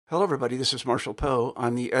Hello, everybody. This is Marshall Poe.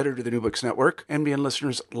 I'm the editor of the New Books Network. NBN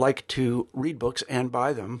listeners like to read books and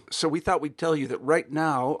buy them. So we thought we'd tell you that right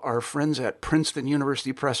now, our friends at Princeton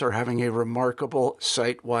University Press are having a remarkable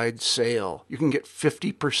site-wide sale. You can get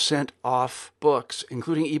 50% off books,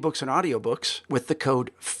 including ebooks and audiobooks, with the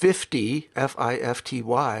code 50,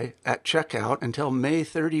 F-I-F-T-Y, at checkout until May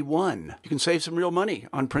 31. You can save some real money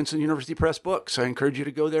on Princeton University Press books. I encourage you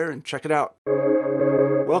to go there and check it out.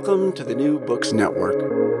 Welcome to the New Books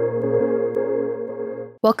Network.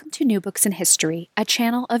 Welcome to New Books in History, a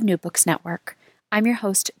channel of New Books Network. I'm your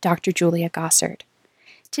host, Dr. Julia Gossard.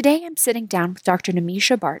 Today I'm sitting down with Dr.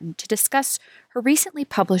 Nimisha Barton to discuss her recently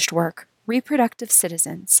published work, Reproductive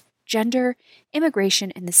Citizens, Gender,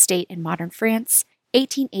 Immigration in the State in Modern France,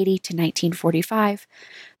 1880 to 1945.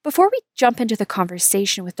 Before we jump into the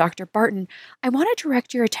conversation with Dr. Barton, I want to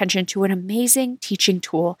direct your attention to an amazing teaching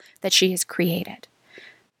tool that she has created.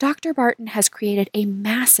 Dr. Barton has created a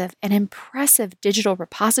massive and impressive digital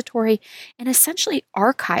repository and essentially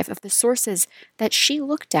archive of the sources that she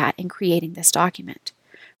looked at in creating this document.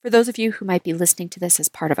 For those of you who might be listening to this as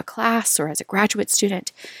part of a class or as a graduate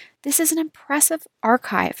student, this is an impressive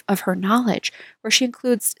archive of her knowledge where she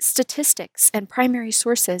includes statistics and primary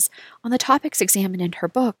sources on the topics examined in her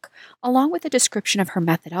book, along with a description of her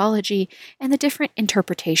methodology and the different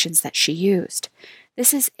interpretations that she used.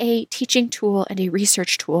 This is a teaching tool and a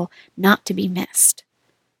research tool not to be missed.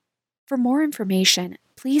 For more information,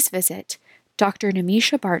 please visit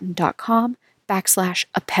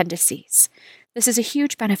drnimishabarton.com/appendices. This is a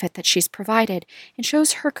huge benefit that she's provided and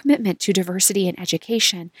shows her commitment to diversity in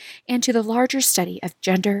education and to the larger study of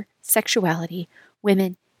gender, sexuality,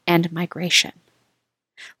 women, and migration.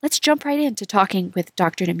 Let's jump right into talking with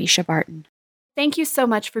Dr. Nimisha Barton. Thank you so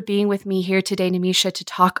much for being with me here today, Nimisha, to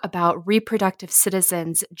talk about Reproductive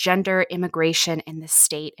Citizens, Gender, Immigration in the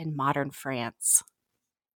State in Modern France.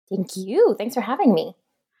 Thank you. Thanks for having me.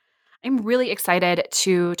 I'm really excited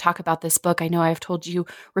to talk about this book. I know I've told you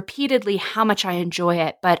repeatedly how much I enjoy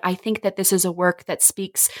it, but I think that this is a work that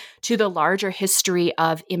speaks to the larger history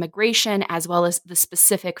of immigration as well as the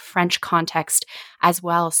specific French context as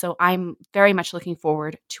well. So I'm very much looking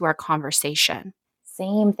forward to our conversation.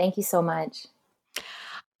 Same. Thank you so much.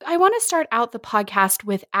 I want to start out the podcast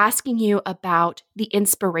with asking you about the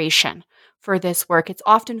inspiration for this work. It's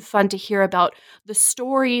often fun to hear about the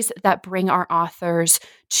stories that bring our authors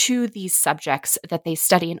to these subjects that they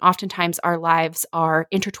study. And oftentimes our lives are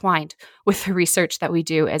intertwined with the research that we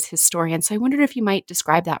do as historians. So I wondered if you might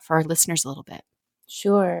describe that for our listeners a little bit.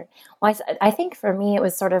 Sure. Well, I think for me, it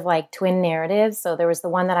was sort of like twin narratives. So there was the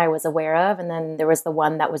one that I was aware of, and then there was the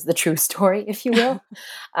one that was the true story, if you will.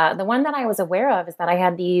 The one that I was aware of is that I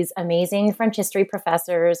had these amazing French history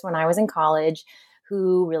professors when I was in college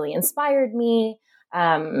who really inspired me,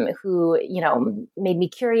 who, made me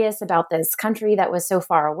curious about this country that was so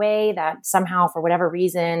far away that somehow, for whatever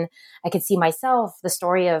reason, I could see myself, the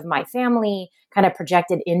story of my family, kind of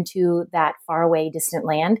projected into that faraway, distant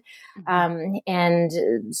land. And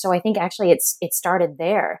so I think actually it started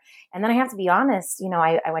there. And then I have to be honest,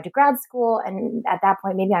 I went to grad school, and at that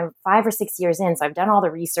point, maybe I'm 5 or 6 years in. So I've done all the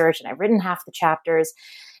research and I've written half the chapters.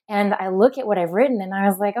 And I look at what I've written and I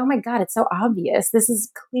was like, oh my God, it's so obvious. This is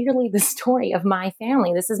clearly the story of my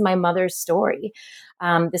family. This is my mother's story.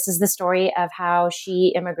 This is the story of how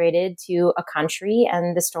she immigrated to a country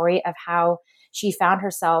and the story of how she found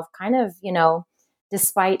herself kind of,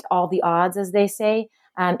 despite all the odds, as they say,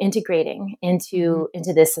 integrating into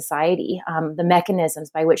this society, the mechanisms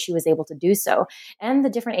by which she was able to do so, and the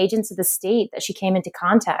different agents of the state that she came into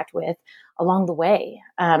contact with along the way.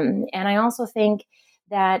 And I also think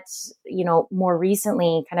that, more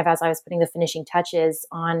recently, kind of as I was putting the finishing touches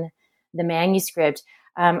on the manuscript,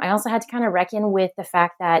 I also had to kind of reckon with the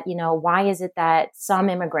fact that, why is it that some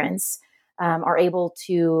immigrants are able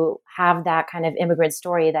to have that kind of immigrant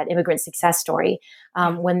story, that immigrant success story,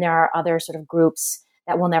 when there are other sort of groups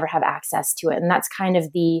that will never have access to it. And that's kind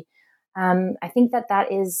of I think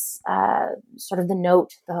that is sort of the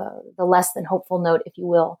note, the less than hopeful note, if you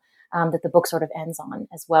will, that the book sort of ends on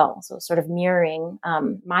as well. So sort of mirroring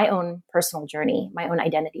my own personal journey, my own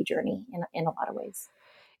identity journey in a lot of ways.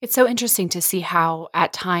 It's so interesting to see how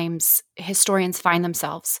at times historians find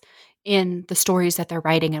themselves in the stories that they're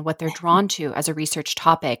writing and what they're drawn to as a research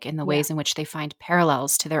topic in the ways in which they find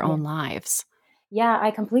parallels to their own lives. Yeah,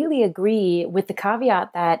 I completely agree with the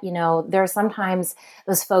caveat that, there are sometimes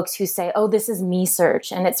those folks who say, oh, this is me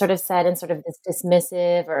search. And it's sort of said in sort of this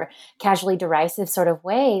dismissive or casually derisive sort of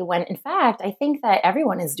way, when in fact, I think that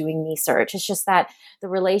everyone is doing me search. It's just that the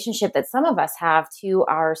relationship that some of us have to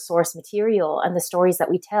our source material and the stories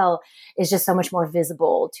that we tell is just so much more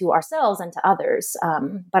visible to ourselves and to others.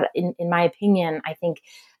 But in my opinion, I think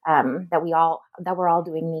that we're all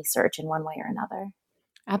doing me search in one way or another.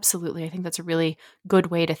 Absolutely. I think that's a really good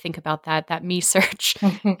way to think about that me search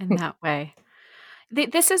in that way.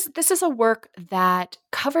 This is a work that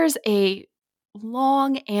covers a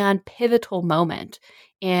long and pivotal moment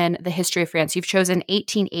in the history of France. You've chosen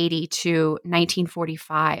 1880 to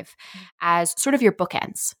 1945 as sort of your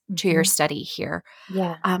bookends to your study here.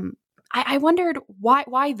 Yeah. I wondered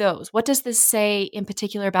why those? What does this say in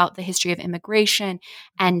particular about the history of immigration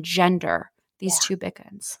and gender, these Yeah. two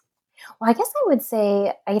bookends? Well, I guess I would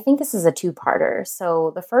say I think this is a two-parter.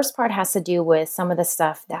 So the first part has to do with some of the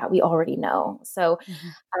stuff that we already know. So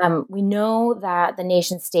Mhm. we know that the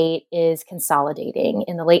nation state is consolidating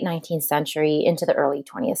in the late 19th century into the early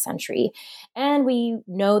 20th century. And we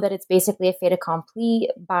know that it's basically a fait accompli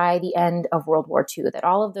by the end of World War II, that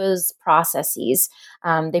all of those processes,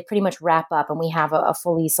 they pretty much wrap up and we have a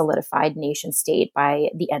fully solidified nation state by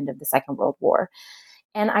the end of the Second World War.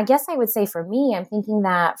 And I guess I would say for me, I'm thinking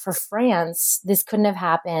that for France, this couldn't have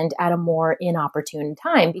happened at a more inopportune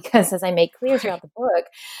time because, as I make clear throughout Right.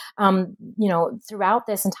 the book, throughout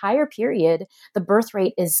this entire period, the birth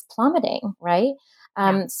rate is plummeting, right?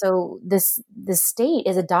 Yeah. So this state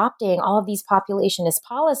is adopting all of these populationist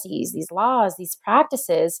policies, these laws, these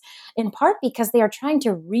practices, in part because they are trying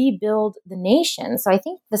to rebuild the nation. So I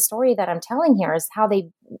think the story that I'm telling here is how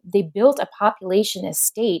they built a populationist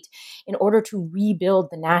state in order to rebuild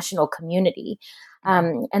the national community.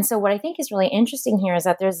 And so, what I think is really interesting here is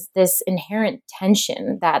that there's this inherent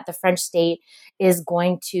tension that the French state is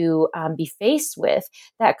going to be faced with,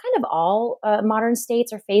 that kind of all modern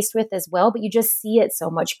states are faced with as well. But you just see it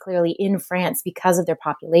so much clearly in France because of their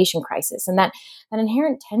population crisis. And that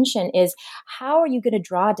inherent tension is, how are you going to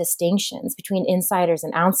draw distinctions between insiders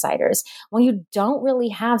and outsiders when you don't really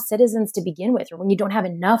have citizens to begin with, or when you don't have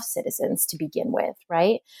enough citizens to begin with,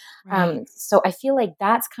 right? Right. So I feel like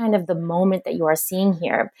that's kind of the moment that you are seeing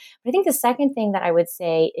here. But I think the second thing that I would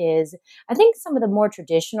say is, I think some of the more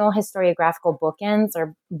traditional historiographical bookends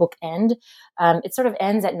or bookend, it sort of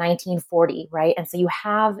ends at 1940, right? And so you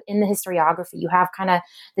have in the historiography, you have kind of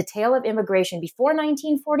the tale of immigration before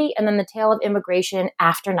 1940 and then the tale of immigration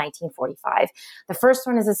after 1945. The first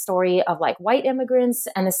one is a story of like white immigrants,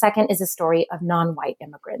 and the second is a story of non-white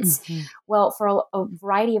immigrants. Mhm. Well, for a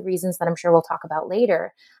variety of reasons that I'm sure we'll talk about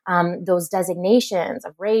later, those designations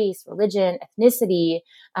of race, religion, ethnicity,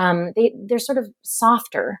 they're sort of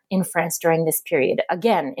softer in France during this period.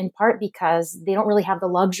 Again, in part because they don't really have the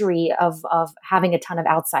luxury of having a ton of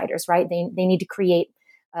outsiders, right? They need to create.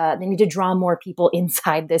 They need to draw more people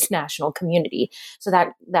inside this national community. So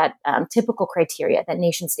that typical criteria that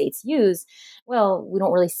nation states use, well, we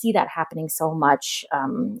don't really see that happening so much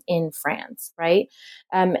in France, right?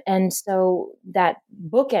 And so that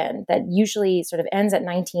bookend that usually sort of ends at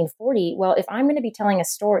 1940, well, if I'm going to be telling a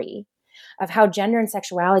story of how gender and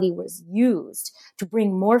sexuality was used to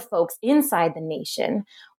bring more folks inside the nation,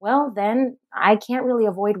 well, then I can't really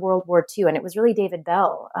avoid World War II. And it was really David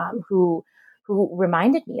Bell who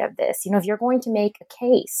reminded me of this. If you're going to make a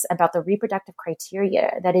case about the reproductive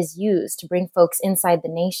criteria that is used to bring folks inside the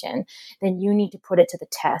nation, then you need to put it to the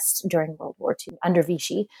test during World War II under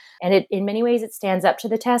Vichy. And in many ways, it stands up to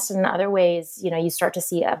the test. And in other ways, you start to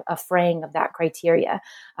see a fraying of that criteria.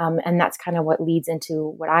 And that's kind of what leads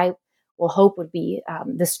into what I will hope would be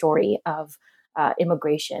the story of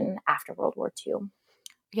immigration after World War II.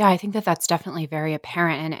 Yeah, I think that's definitely very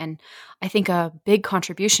apparent, and I think a big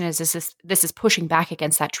contribution is this is pushing back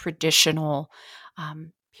against that traditional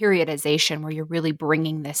periodization where you're really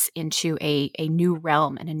bringing this into a new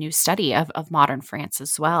realm and a new study of modern France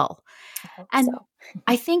as well. I hope And so.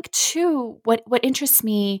 I think too, what interests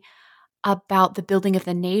me about the building of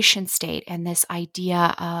the nation state and this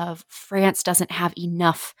idea of France doesn't have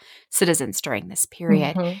enough citizens during this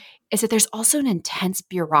period Hmm. is that there's also an intense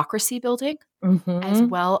bureaucracy building as Hmm.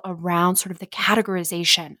 well around sort of the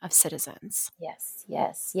categorization of citizens. Yes,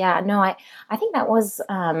 yes. Yeah, no, I think that was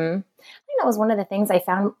one of the things I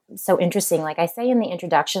found so interesting. Like I say in the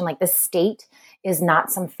introduction, like the state is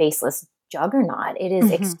not some faceless juggernaut.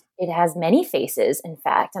 Mhm. It has many faces, in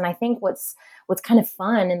fact. And I think what's kind of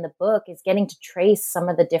fun in the book is getting to trace some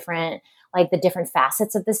of the different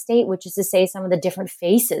facets of the state, which is to say some of the different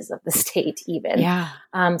faces of the state even. Yeah.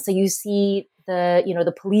 So you see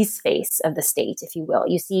the police face of the state, if you will.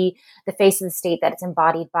 You see the face of the state that it's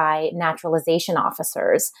embodied by naturalization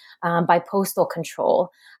officers, by postal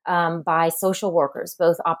control, by social workers,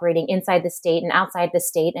 both operating inside the state and outside the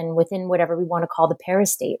state and within whatever we want to call the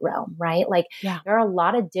parastate realm, right? Like there are a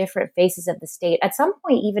lot of different faces of the state. At some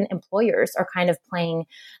point, even employers are kind of playing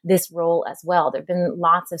this role as well. There have been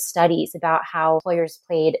lots of studies about how employers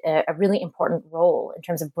played a really important role in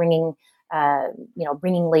terms of bringing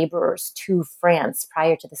laborers to France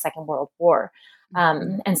prior to the Second World War.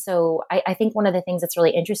 And so I think one of the things that's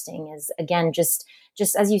really interesting is, again, just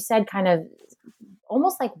as you said, kind of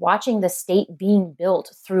almost like watching the state being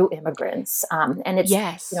built through immigrants. And it's,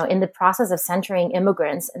 in the process of centering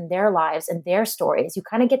immigrants and their lives and their stories, you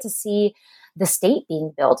kind of get to see the state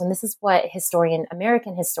being built. And this is what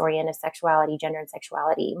American historian of sexuality, gender and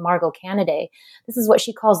sexuality, Margot Canaday, this is what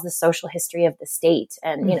she calls the social history of the state.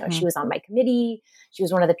 And, she was on my committee. She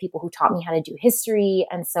was one of the people who taught me how to do history.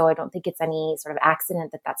 And so I don't think it's any sort of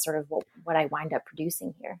accident that that's sort of what I wind up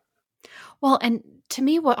producing here. Well, and to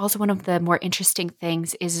me, what also one of the more interesting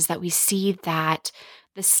things is that we see that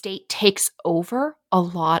the state takes over a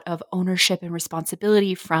lot of ownership and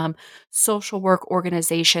responsibility from social work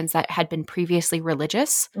organizations that had been previously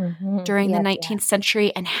religious during the 19th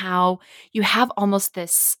century, and how you have almost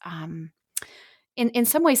this, in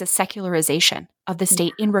some ways, a secularization of the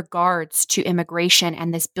state in regards to immigration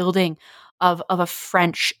and this building of a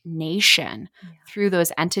French nation through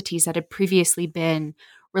those entities that had previously been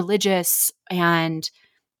religious. And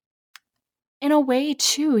in a way,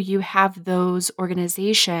 too, you have those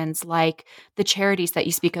organizations like the charities that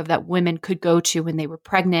you speak of that women could go to when they were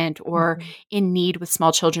pregnant or in need with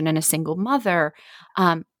small children and a single mother,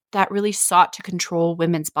 that really sought to control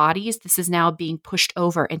women's bodies. This is now being pushed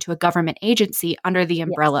over into a government agency under the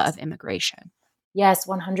umbrella of immigration. Yes,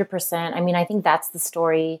 100%. I mean, I think that's the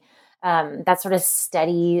story. That sort of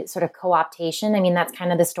steady sort of co-optation. I mean, that's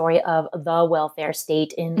kind of the story of the welfare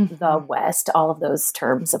state in the West. All of those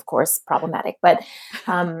terms, of course, problematic. But,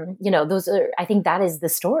 those are, I think that is the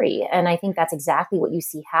story. And I think that's exactly what you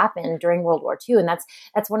see happen during World War II. And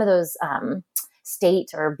that's one of those state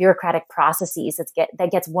or bureaucratic processes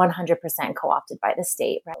that gets 100% co-opted by the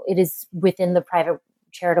state. Right? It is within the private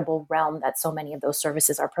charitable realm that so many of those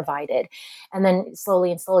services are provided. And then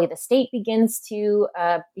slowly, the state begins to,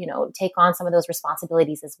 take on some of those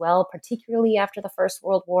responsibilities as well, particularly after the First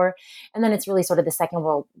World War. And then it's really sort of the Second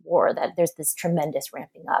World War that there's this tremendous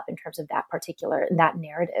ramping up in terms of that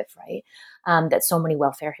narrative, right? That so many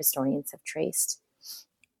welfare historians have traced.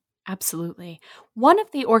 Absolutely. One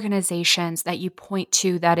of the organizations that you point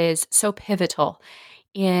to that is so pivotal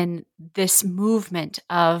in this movement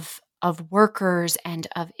of workers and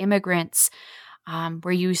of immigrants,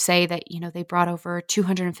 where you say that, they brought over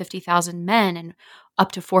 250,000 men and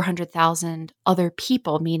up to 400,000 other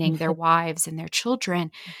people, meaning their wives and their children,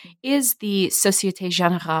 is the Société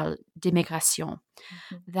Générale d'Immigration,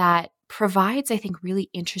 that provides, I think, really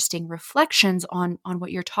interesting reflections on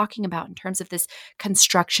what you're talking about in terms of this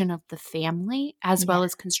construction of the family, as well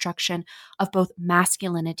as construction of both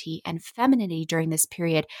masculinity and femininity during this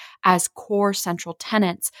period as core central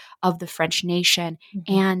tenets of the French nation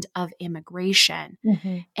and of immigration.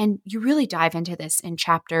 And you really dive into this in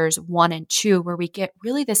chapters 1 and 2, where we get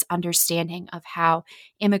really this understanding of how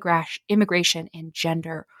immigration and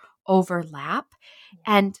gender overlap.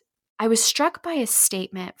 And I was struck by a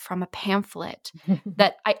statement from a pamphlet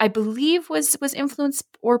that I believe was influenced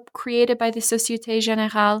or created by the Société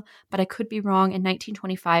Générale, but I could be wrong, in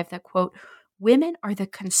 1925, that, quote, "Women are the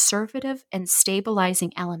conservative and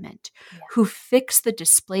stabilizing element who fix the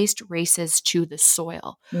displaced races to the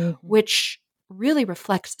soil," which really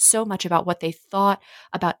reflects so much about what they thought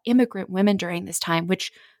about immigrant women during this time,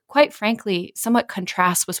 which, quite frankly, somewhat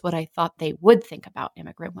contrasts with what I thought they would think about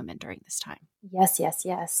immigrant women during this time. Yes.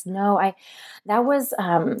 No, that was,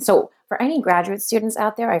 so for any graduate students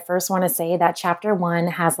out there, I first want to say that chapter 1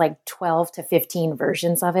 has like 12 to 15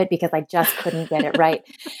 versions of it because I just couldn't get it right.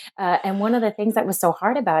 And one of the things that was so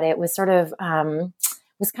hard about it was sort of,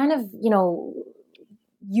 was kind of,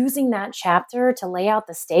 using that chapter to lay out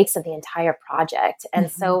the stakes of the entire project.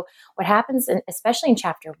 And so what happens, especially in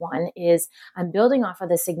chapter 1, is I'm building off of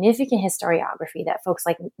the significant historiography that folks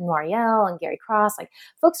like Noiriel and Gary Cross, like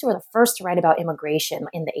folks who were the first to write about immigration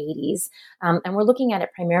in the 80s. And we're looking at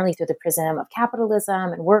it primarily through the prism of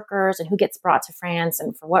capitalism and workers and who gets brought to France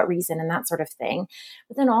and for what reason and that sort of thing.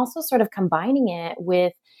 But then also sort of combining it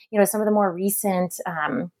with, some of the more recent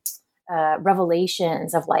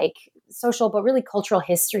revelations of like social, but really cultural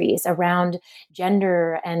histories around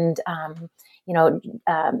gender and,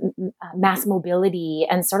 mass mobility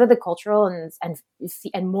and sort of the cultural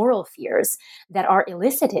and moral fears that are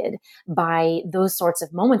elicited by those sorts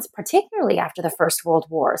of moments, particularly after the First World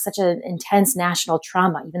War, such an intense national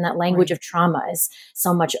trauma. Even that language of trauma is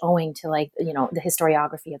so much owing to the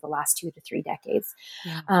historiography of the last 2 to 3 decades.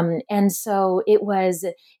 Yeah. And so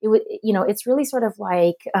it's really sort of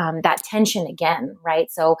like that tension again,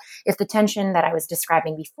 right? So if the tension that I was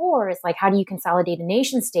describing before is like, how do you consolidate a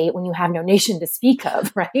nation state when you have no nation to speak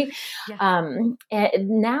of, right? Yeah. And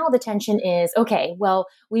now the tension is, okay, well,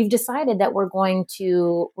 we've decided that we're going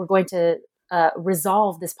to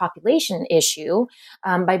resolve this population issue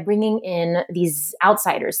by bringing in these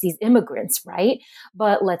outsiders, these immigrants, right?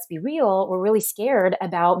 But let's be real, we're really scared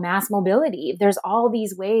about mass mobility. There's all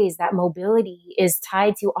these ways that mobility is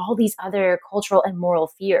tied to all these other cultural and moral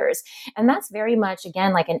fears. And that's very much,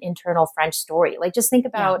 again, like an internal French story. Like just think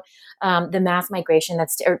about the mass migration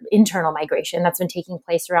or internal migration that's been taking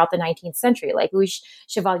place throughout the 19th century, like Louis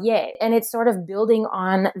Chevalier. And it's sort of building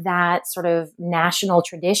on that sort of national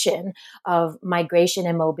tradition of migration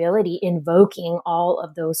and mobility, invoking all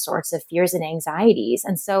of those sorts of fears and anxieties.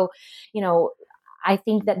 And so, I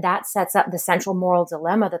think that sets up the central moral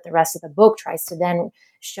dilemma that the rest of the book tries to then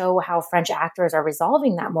show how French actors are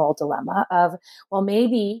resolving that moral dilemma of, well,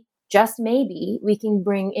 maybe, just maybe, we can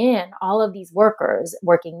bring in all of these workers,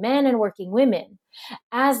 working men and working women,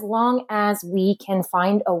 as long as we can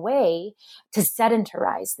find a way to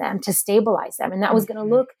sedentarize them, to stabilize them. And that was going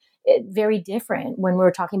to look very different when we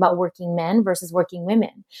were talking about working men versus working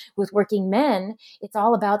women. With working men, it's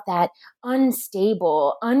all about that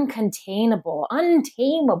unstable, uncontainable,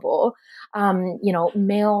 untamable,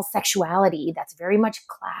 male sexuality that's very much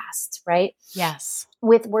classed, right? Yes.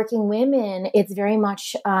 With working women, it's very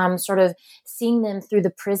much sort of seeing them through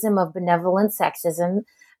the prism of benevolent sexism.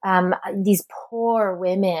 These poor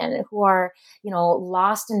women who are,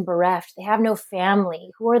 lost and bereft. They have no family.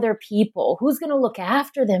 Who are their people? Who's going to look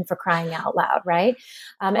after them, for crying out loud, right?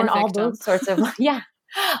 And all those sorts of,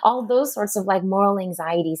 all those sorts of like moral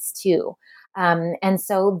anxieties too. And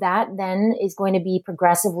so that then is going to be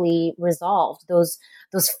progressively resolved. Those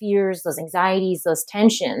fears, those anxieties, those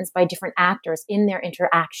tensions by different actors in their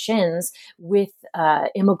interactions with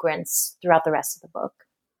immigrants throughout the rest of the book.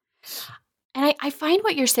 And I find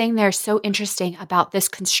what you're saying there so interesting about this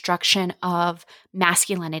construction of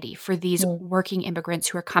masculinity for these working immigrants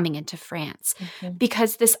who are coming into France. Mm-hmm.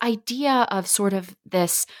 Because this idea of sort of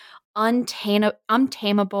this untamable,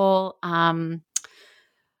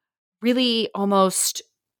 really almost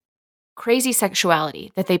crazy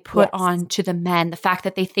sexuality that they put on to the men, the fact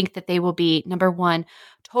that they think that they will be, number one,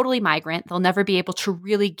 totally migrant. They'll never be able to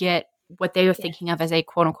really get what they were thinking of as a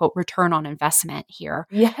quote unquote return on investment here,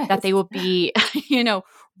 that they will be,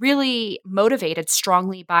 really motivated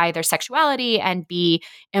strongly by their sexuality and be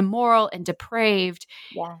immoral and depraved.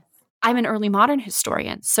 Yes. I'm an early modern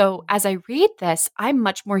historian. So as I read this, I'm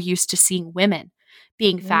much more used to seeing women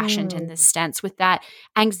being fashioned in this sense with that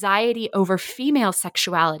anxiety over female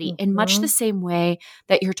sexuality in much the same way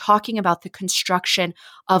that you're talking about the construction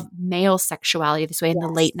of male sexuality this way in the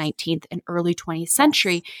late 19th and early 20th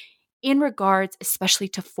century. In regards, especially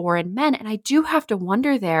to foreign men. And I do have to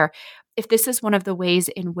wonder there if this is one of the ways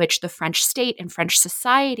in which the French state and French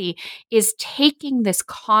society is taking this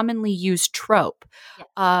commonly used trope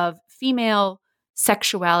of female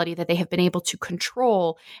sexuality that they have been able to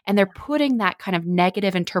control, and they're putting that kind of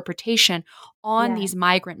negative interpretation on these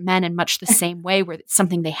migrant men in much the same way where it's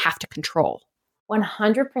something they have to control.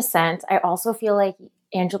 100%. I also feel like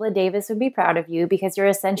Angela Davis would be proud of you because you're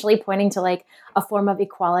essentially pointing to like a form of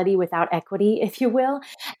equality without equity, if you will.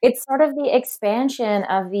 It's sort of the expansion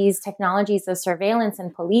of these technologies of surveillance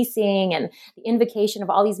and policing and the invocation of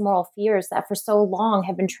all these moral fears that for so long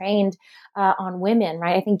have been trained on women,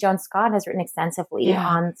 right? I think Joan Scott has written extensively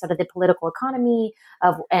on sort of the political economy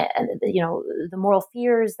of, the moral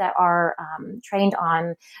fears that are trained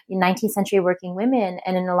on 19th century working women.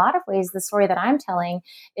 And in a lot of ways, the story that I'm telling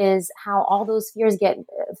is how all those fears get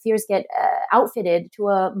outfitted to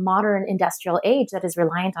a modern industrial age that is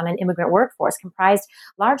reliant on an immigrant workforce comprised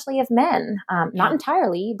largely of men, not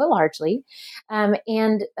entirely, but largely.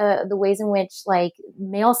 And the ways in which like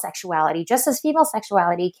male sexuality, just as female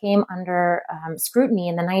sexuality, came under scrutiny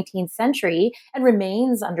in the 19th century and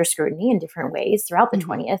remains under scrutiny in different ways throughout the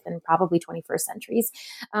 20th and probably 21st centuries.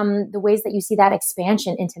 The ways that you see that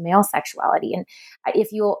expansion into male sexuality. And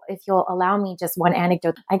if you'll allow me just one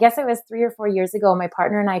anecdote, I guess it was 3 or 4 years ago, my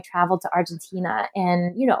partner and I traveled to Argentina,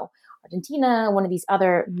 and Argentina, one of these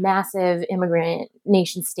other massive immigrant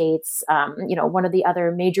nation states, one of the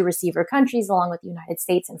other major receiver countries along with the United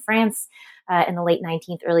States and France. in the late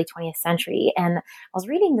 19th, early 20th century. And I was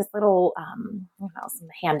reading this little some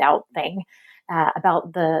handout thing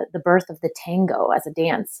about the birth of the tango as a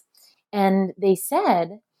dance. And they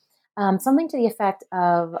said something to the effect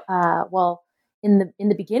of, in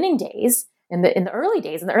the beginning days, in the early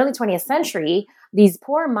days, in the early 20th century, these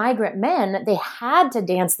poor migrant men, they had to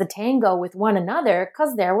dance the tango with one another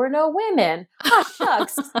because there were no women. Ah,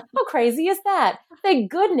 shucks. How crazy is that?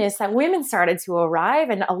 Thank goodness that women started to arrive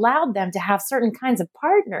and allowed them to have certain kinds of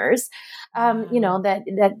partners, so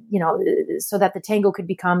that the tango could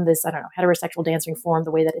become this, I don't know, heterosexual dancing form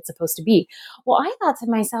the way that it's supposed to be. Well, I thought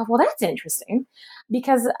to myself, well, that's interesting,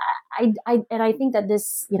 because I think that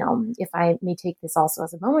this, if I may take this also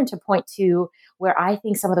as a moment to point to where I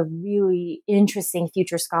think some of the really interesting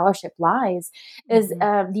future scholarship lies, is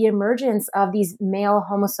the emergence of these male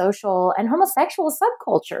homosocial and homosexual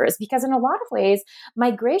subcultures, because in a lot of ways,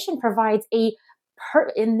 migration provides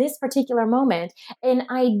in this particular moment, an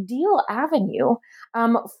ideal avenue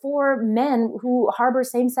for men who harbor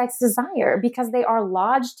same-sex desire, because they are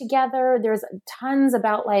lodged together. There's tons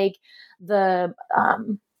about like the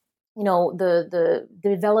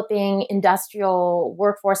developing industrial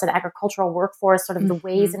workforce and agricultural workforce, sort of the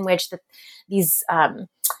ways in which these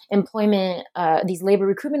employment, these labor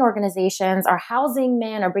recruitment organizations are housing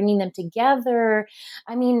men, are bringing them together.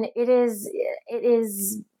 I mean, it is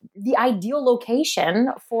the ideal location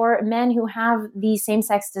for men who have these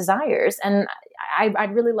same-sex desires. And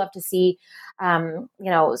I'd really love to see, some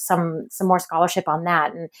more scholarship on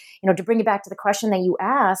that. And, to bring it back to the question that you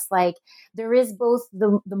asked, like, there is both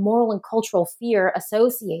the moral and cultural fear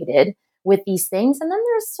associated with these things. And then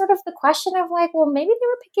there's sort of the question of like, well, maybe they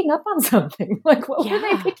were picking up on something. Like, what were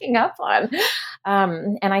they picking up on?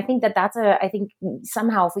 And I think I think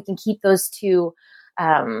somehow if we can keep those two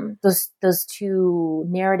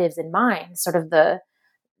narratives in mind, sort of the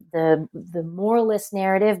moralist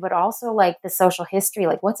narrative, but also like the social history,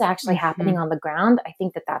 like what's actually happening on the ground. I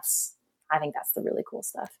think that's the really cool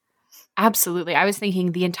stuff. Absolutely. I was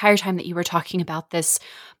thinking the entire time that you were talking about this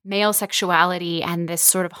male sexuality and this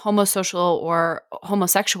sort of homosocial or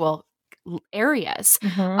homosexual areas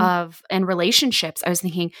and relationships, I was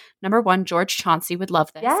thinking, number one, George Chauncey would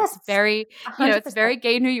love this. Yes. It's very, it's very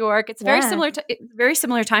gay New York. It's very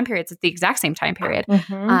similar time periods. It's the exact same time period.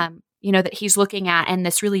 That he's looking at, and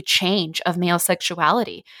this really change of male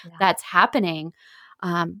sexuality that's happening.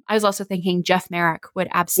 I was also thinking Jeff Merrick would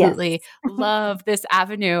absolutely love this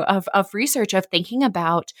avenue of research, of thinking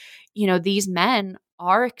about, these men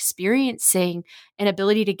are experiencing an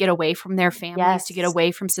ability to get away from their families, to get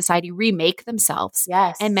away from society, remake themselves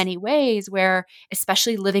in many ways, where,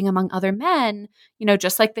 especially living among other men,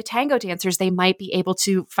 just like the tango dancers, they might be able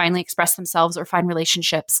to finally express themselves or find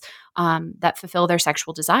relationships that fulfill their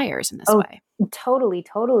sexual desires in this way. Totally,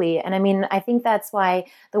 totally. And I mean, I think that's why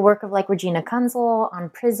the work of like Regina Kunzel on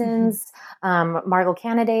prisons, Margot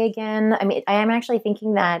Canaday again. I mean, I am actually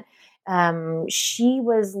thinking that she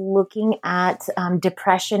was looking at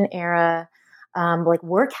Depression era like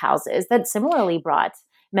workhouses that similarly brought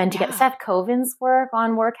men together. Seth Coven's work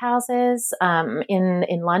on workhouses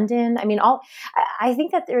in London. I mean, I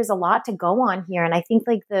think that there's a lot to go on here, and I think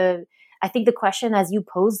the question as you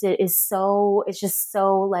posed it it's just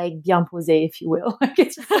so like bien posé, if you will. Like,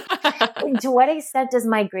 it's just, to what extent does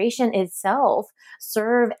migration itself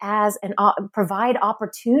serve as provide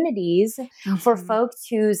opportunities for folks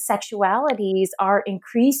whose sexualities are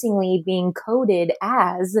increasingly being coded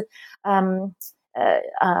as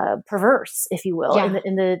perverse, if you will,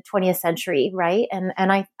 in the 20th century, right? And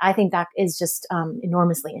I think that is just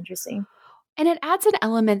enormously interesting. And it adds an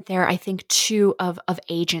element there, I think, too, of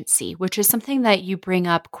agency, which is something that you bring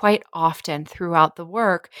up quite often throughout the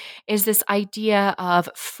work, is this idea of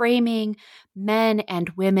framing men and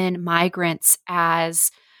women migrants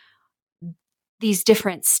as these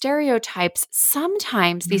different stereotypes.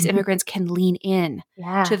 Sometimes these immigrants can lean in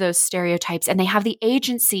to those stereotypes, and they have the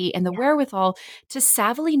agency and the wherewithal to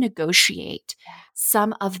savvily negotiate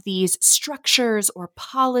some of these structures or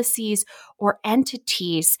policies or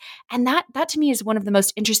entities. And that to me is one of the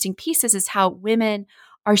most interesting pieces, is how women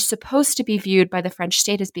are supposed to be viewed by the French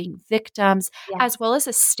state as being victims, as well as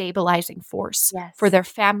a stabilizing force for their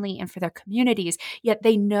family and for their communities. Yet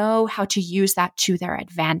they know how to use that to their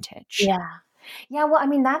advantage. Yeah, well, I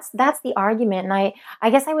mean, that's the argument, and I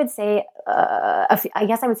guess I would say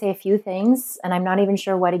a few things, and I'm not even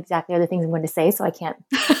sure what exactly are the things I'm going to say, so I can't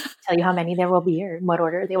tell you how many there will be or in what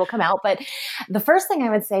order they will come out. But the first thing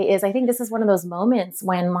I would say is I think this is one of those moments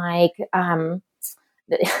when, like,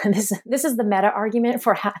 this is the meta argument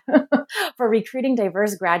for for recruiting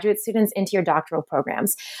diverse graduate students into your doctoral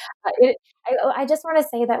programs. I just want to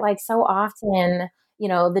say that, like, so often,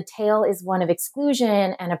 the tale is one of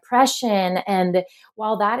exclusion and oppression. And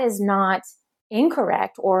while that is not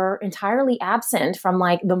incorrect or entirely absent from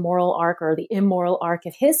like the moral arc or the immoral arc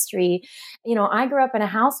of history, I grew up in a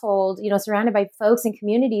household, surrounded by folks and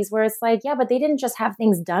communities where it's like, yeah, but they didn't just have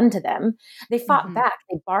things done to them. They fought back,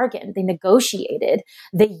 they bargained, they negotiated,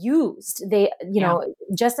 they used,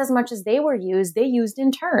 just as much as they were used, they used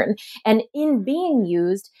in turn. And in being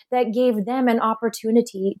used, that gave them an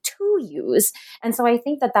opportunity to use. And so I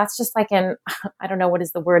think that that's just like I don't know what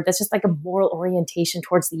is the word, that's just like a moral orientation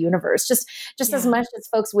towards the universe. Just as much as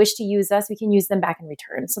folks wish to use us, we can use them back in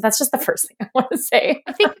return. So that's just the first thing I want to say.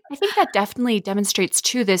 I think that definitely demonstrates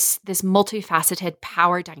too this multifaceted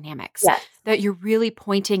power dynamics that you're really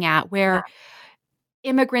pointing at, where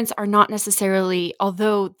immigrants are not necessarily,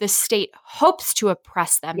 although the state hopes to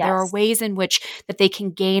oppress them, there are ways in which that they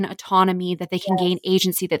can gain autonomy, that they can gain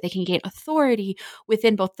agency, that they can gain authority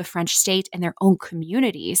within both the French state and their own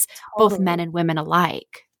communities, both men and women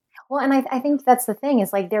alike. Well, and I think that's the thing,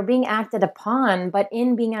 is like they're being acted upon, but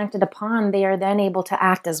in being acted upon, they are then able to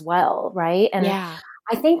act as well, right? And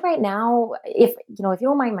I think right now, if you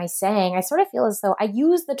don't mind my saying, I sort of feel as though I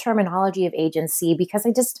use the terminology of agency because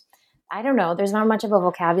I don't know, there's not much of a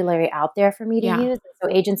vocabulary out there for me to use. So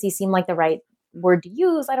agency seemed like the right word to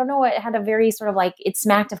use. I don't know. It had a very sort of like, it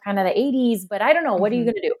smacked of kind of the 80s, but I don't know. What are you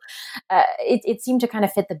going to do? It seemed to kind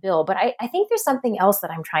of fit the bill. But I think there's something else that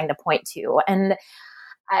I'm trying to point to. And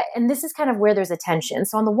this is kind of where there's a tension.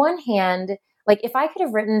 So on the one hand, like if I could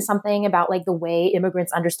have written something about like the way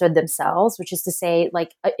immigrants understood themselves, which is to say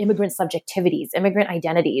like immigrant subjectivities, immigrant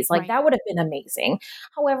identities, like that would have been amazing.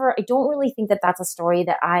 However, I don't really think that that's a story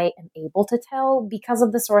that I am able to tell because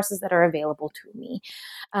of the sources that are available to me.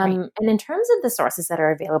 And in terms of the sources that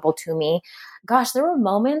are available to me, gosh, there were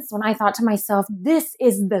moments when I thought to myself, this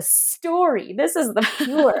is the story. This is the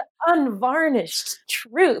pure, unvarnished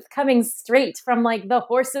truth coming straight from like the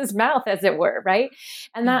horse's mouth, as it were, right?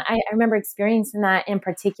 And that I remember experiencing that in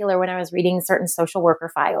particular when I was reading certain social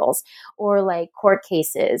worker files or like court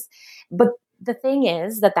cases. But the thing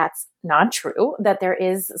is that that's not true, that there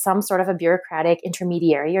is some sort of a bureaucratic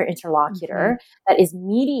intermediary or interlocutor that is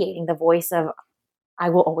mediating the voice of, I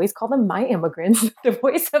will always call them my immigrants, the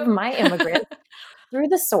voice of my immigrants through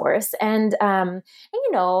the source. And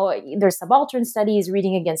there's subaltern studies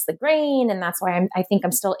reading against the grain. And that's why I think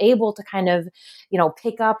I'm still able to kind of,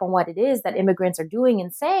 pick up on what it is that immigrants are doing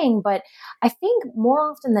and saying. But I think more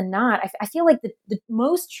often than not, I feel like the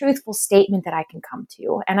most truthful statement that I can come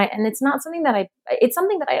to, and it's not something that it's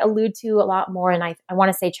something that I allude to a lot more. And I want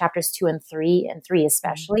to say chapters 2 and 3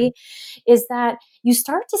 especially, is that you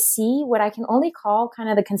start to see what I can only call kind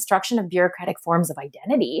of the construction of bureaucratic forms of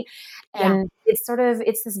identity. And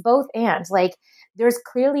it's this both and, like, there's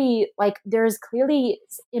clearly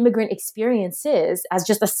immigrant experiences as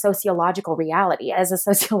just a sociological reality, as a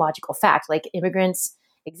sociological fact. Like immigrants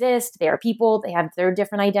exist, they are people, they have their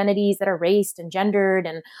different identities that are raced and gendered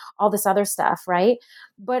and all this other stuff, right?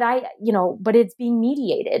 But but it's being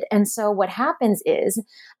mediated. And so what happens is,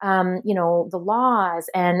 the laws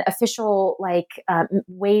and official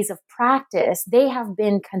ways of practice, they have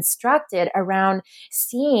been constructed around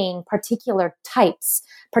seeing particular types,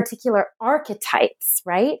 particular archetypes,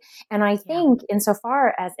 right? And I think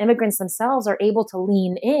insofar as immigrants themselves are able to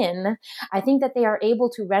lean in, I think that they are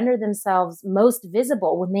able to render themselves most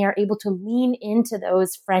visible when they are able to lean into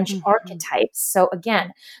those French archetypes. So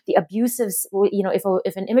again, the abusive,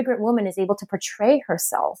 if an immigrant woman is able to portray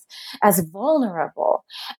herself as vulnerable,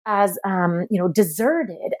 as,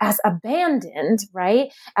 deserted, as abandoned,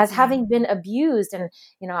 right? As having been abused. And,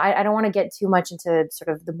 I don't want to get too much into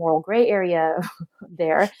sort of the moral gray area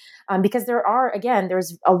there, because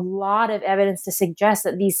there's a lot of evidence to suggest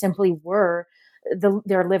that these simply were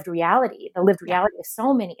their lived reality, the lived reality of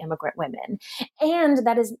so many immigrant women. And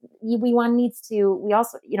that is,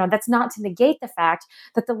 that's not to negate the fact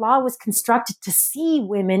that the law was constructed to see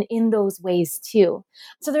women in those ways too.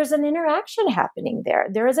 So there's an interaction happening there.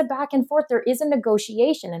 There is a back and forth, there is a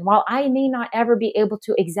negotiation. And while I may not ever be able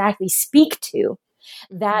to exactly speak to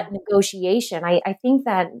that negotiation, I think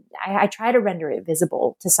that I try to render it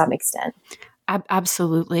visible to some extent.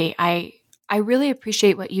 Absolutely. I really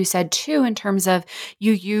appreciate what you said too, in terms of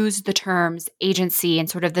you use the terms agency and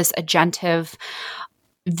sort of this agentive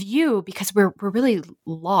view because we're really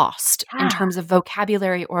lost in Yeah. terms of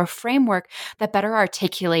vocabulary or a framework that better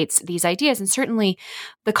articulates these ideas. And certainly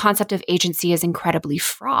the concept of agency is incredibly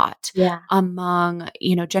fraught Yeah. among,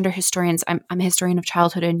 gender historians. I'm a historian of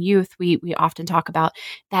childhood and youth. We often talk about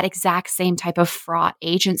that exact same type of fraught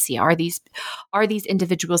agency. Are these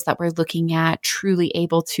individuals that we're looking at truly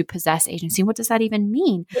able to possess agency? What does that even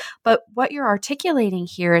mean? But what you're articulating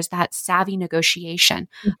here is that savvy negotiation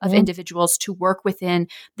of individuals to work within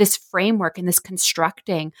this framework and this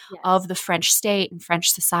constructing Yes. of the French state and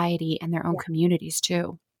French society and their own Yeah. communities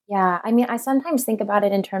too. Yeah, I mean, I sometimes think about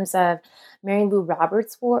it in terms of Mary Lou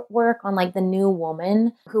Roberts' work on like the New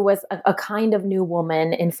Woman, who was a kind of new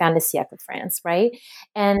woman in fin de siècle France, right?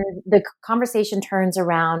 And the conversation turns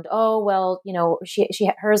around, oh well,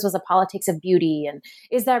 hers was a politics of beauty, and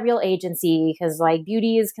is that real agency? Because like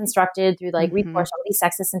beauty is constructed through like recourse, all these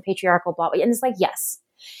sexist and patriarchal blah, and it's like yes.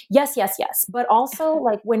 Yes, yes, yes. But also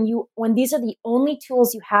like when these are the only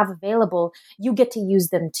tools you have available, you get to use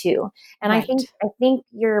them too. And Right. I think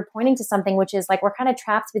you're pointing to something which is like we're kind of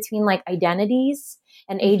trapped between like identities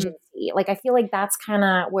and agency. Like I feel like that's kind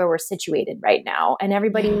of where we're situated right now. And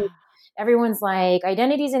everyone's like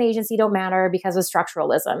identities and agency don't matter because of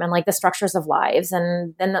structuralism and like the structures of lives.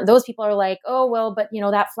 And then those people are like, oh well, but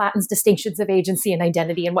that flattens distinctions of agency and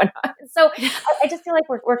identity and whatnot. So I just feel like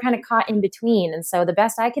we're kind of caught in between. And so the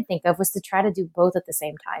best I could think of was to try to do both at the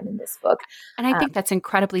same time in this book. And I think that's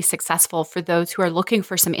incredibly successful for those who are looking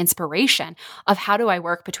for some inspiration of how do I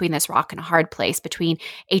work between this rock and a hard place, between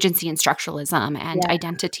agency and structuralism and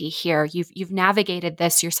identity here. You've navigated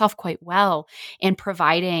this yourself quite well in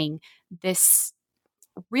providing this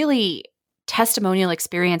really testimonial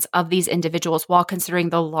experience of these individuals while considering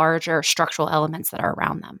the larger structural elements that are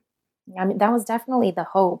around them. I mean, that was definitely the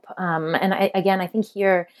hope. And I think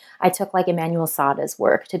here I took like Emmanuel Sada's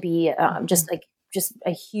work to be just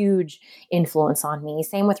a huge influence on me.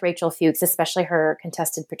 Same with Rachel Fuchs, especially her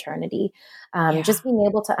contested paternity. Just being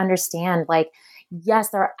able to understand like, yes,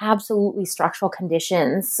 there are absolutely structural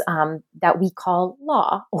conditions that we call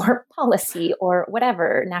law or policy or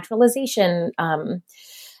whatever, naturalization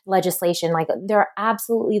legislation. Like there are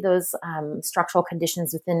absolutely those structural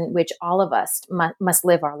conditions within which all of us must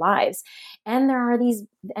live our lives, and there are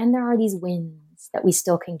these wins that we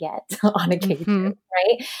still can get on occasion,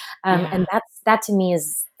 right? And that to me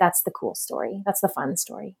that's the cool story. That's the fun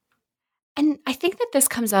story. And I think that this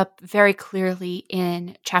comes up very clearly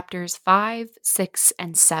in chapters 5, 6,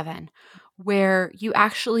 and 7, where you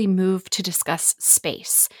actually move to discuss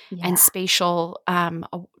space and spatial,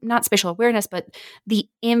 not spatial awareness, but the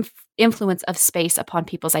influence of space upon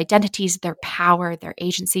people's identities, their power, their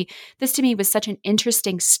agency. This to me was such an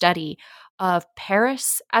interesting study of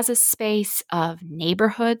Paris as a space, of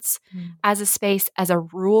neighborhoods as a space, as a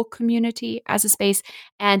rural community as a space,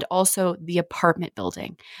 and also the apartment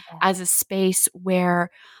building as a space where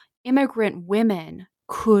immigrant women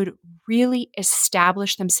could really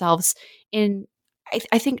establish themselves in,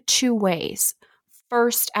 I think, two ways.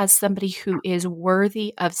 First, as somebody who is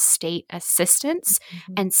worthy of state assistance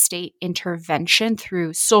and state intervention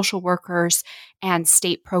through social workers and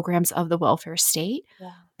state programs of the welfare state,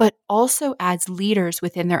 but also as leaders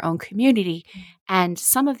within their own community. And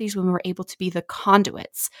some of these women were able to be the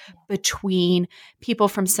conduits between people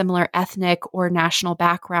from similar ethnic or national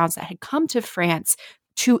backgrounds that had come to France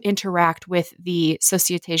to interact with the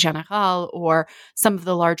Société Générale or some of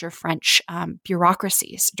the larger French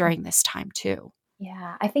bureaucracies during this time too.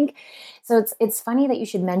 Yeah, I think so. It's funny that you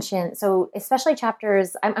should mention, so especially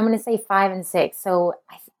chapters, I'm going to say 5 and 6. So,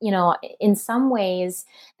 in some ways,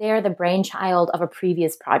 they are the brainchild of a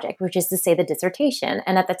previous project, which is to say the dissertation.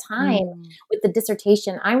 And at the time with the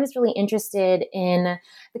dissertation, I was really interested in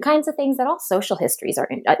the kinds of things that all social histories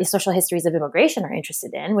of immigration are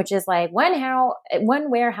interested in, which is like when,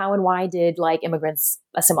 where, how, and why did like immigrants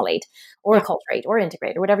assimilate or acculturate or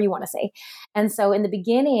integrate or whatever you want to say. And so in the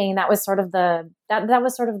beginning, that was sort of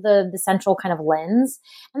the central kind of lens.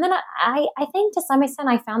 And then I think to some extent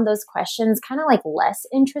I found those questions kind of like less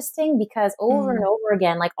interesting because over and over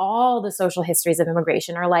again, like all the social histories of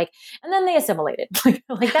immigration are like, and then they assimilated.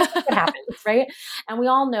 Like that's what happens, right? And we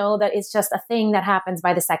all know that it's just a thing that happens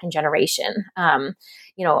by the second generation.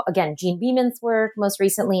 Again, Jean Beeman's work most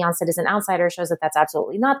recently on Citizen Outsider shows that that's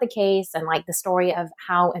absolutely not the case. And like the story of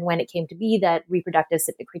how and when it came to be that reproductive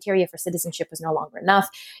criteria for citizenship was no longer enough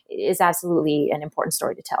is absolutely an important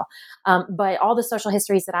story to tell. But all the social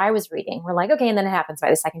histories that I was reading were like, okay, and then it happens by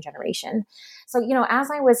the second generation. So, as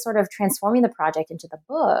I was sort of transforming the project into the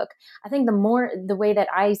book, I think the way that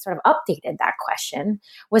I sort of updated that question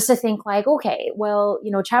was to think like, okay, well,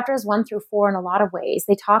 chapters 1 through 4, in a lot of ways,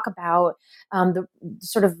 they talk about the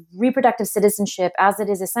sort of reproductive citizenship as it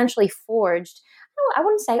is essentially forged. I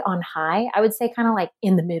wouldn't say on high. I would say kind of like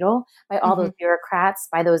in the middle by all those bureaucrats,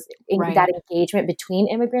 by that engagement between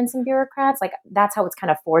immigrants and bureaucrats. Like that's how it's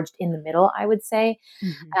kind of forged in the middle, I would say.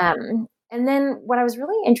 And then what I was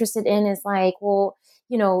really interested in is like, well,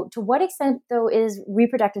 to what extent though is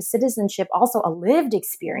reproductive citizenship also a lived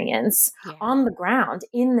experience on the ground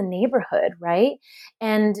in the neighborhood, right?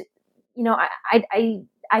 And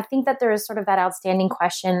I think that there is sort of that outstanding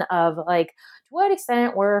question of like, to what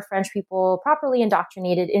extent were French people properly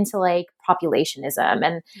indoctrinated into like populationism?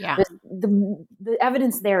 And the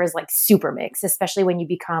evidence there is like super mixed, especially when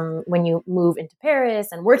you move into Paris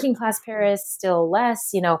and working class Paris, still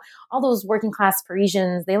less, all those working class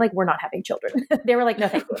Parisians, they like were not having children. They were like, no,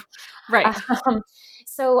 thank you. Right.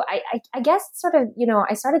 So I guess sort of,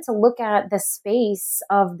 I started to look at the space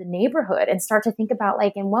of the neighborhood and start to think about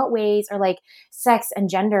like, in what ways are like sex and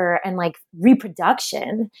gender and like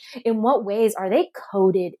reproduction, in what ways are they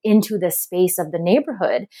coded into the space of the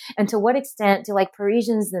neighborhood? And to what extent do like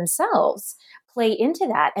Parisians themselves play into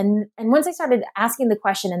that? And once I started asking the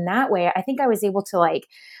question in that way, I think I was able to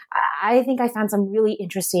I think I found some really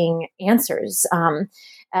interesting answers.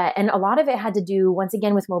 And a lot of it had to do, once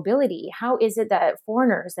again, with mobility. How is it that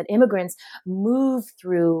foreigners, that immigrants move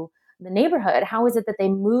through the neighborhood? How is it that they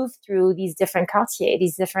move through these different quartiers,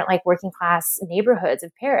 these different like working class neighborhoods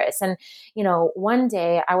of Paris? And, one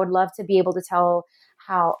day I would love to be able to tell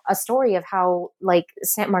a story of how like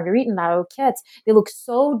Sainte Marguerite and La Roquette, they look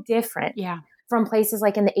so different from places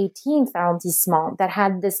like in the 18th arrondissement that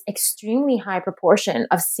had this extremely high proportion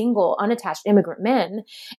of single unattached immigrant men.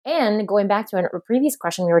 And going back to a previous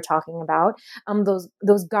question we were talking about, those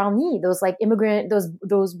garnis, those like immigrant,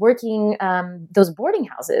 those working, those boarding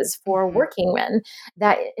houses for working men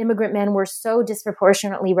that immigrant men were so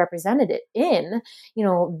disproportionately represented in,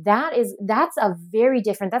 that's a very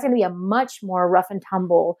different, that's going to be a much more rough and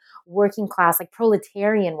tumble working class, like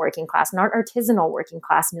proletarian working class, not artisanal working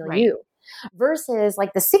class milieu. Right. Versus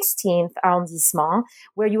like the 16th arrondissement,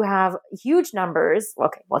 where you have huge numbers,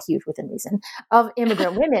 huge within reason, of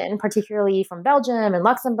immigrant women, particularly from Belgium and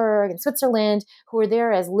Luxembourg and Switzerland, who are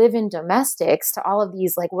there as live-in domestics to all of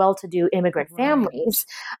these like well-to-do immigrant families.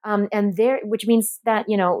 Which means that,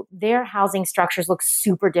 their housing structures look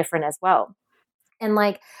super different as well. And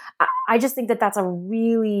like, I just think that's a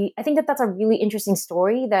really interesting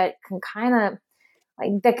story that can kind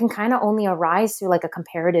of only arise through like a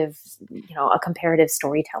comparative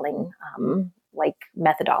storytelling, like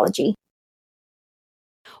methodology.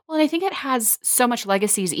 Well, and I think it has so much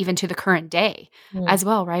legacies even to the current day as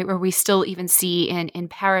well, right? Where we still even see in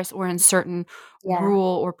Paris or in certain rural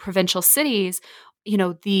or provincial cities,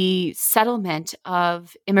 the settlement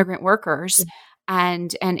of immigrant workers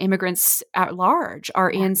and immigrants at large are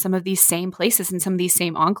in some of these same places, in some of these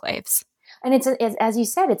same enclaves. And it's, as you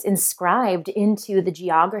said, it's inscribed into the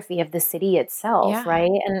geography of the city itself, right?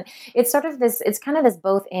 And it's sort of it's kind of this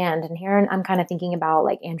both and here I'm kind of thinking about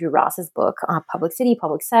like Andrew Ross's book, Public City,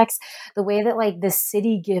 Public Sex, the way that like the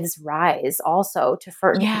city gives rise also to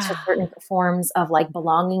certain forms of like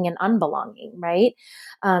belonging and unbelonging, right?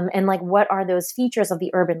 And like, what are those features of the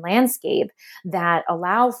urban landscape that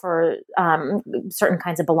allow for certain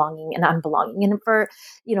kinds of belonging and unbelonging? And for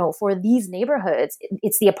these neighborhoods,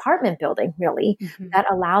 it's the apartment building really that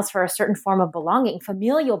allows for a certain form of belonging,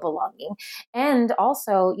 familial belonging. And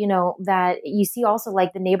also, that you see also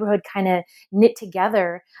like the neighborhood kind of knit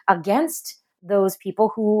together against those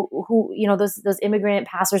people who those immigrant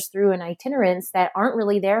passers through and itinerants that aren't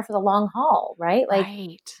really there for the long haul, right? Like,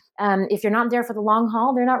 if you're not there for the long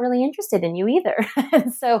haul, they're not really interested in you either.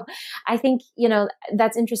 And so I think,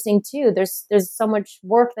 that's interesting too. There's so much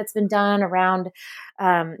work that's been done around,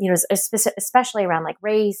 especially around like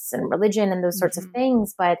race and religion and those sorts of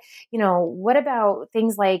things. But, what about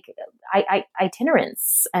things like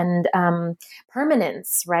itinerance and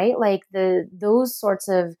permanence, right? Like those sorts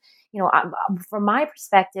of, from my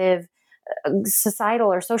perspective, societal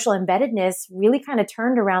or social embeddedness really kind of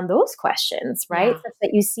turned around those questions, right? Such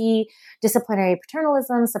that you see disciplinary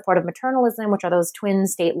paternalism, supportive maternalism, which are those twin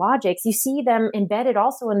state logics. You see them embedded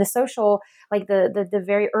also in the social, like the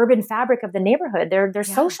very urban fabric of the neighborhood. They're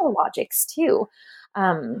social logics too.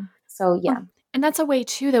 So yeah. And that's a way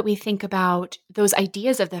too that we think about those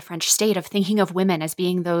ideas of the French state, of thinking of women as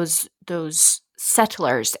being those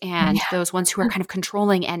settlers and Yeah. those ones who are kind of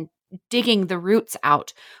controlling and digging the roots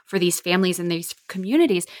out for these families and these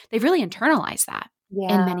communities. They've really internalized that in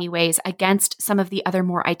Yeah. many ways against some of the other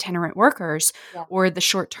more itinerant workers Yeah. or the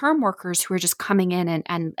short-term workers who are just coming in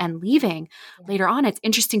and leaving Yeah. later on. It's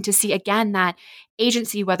interesting to see again that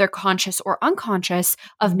agency, whether conscious or unconscious,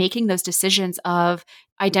 of Mhm. making those decisions of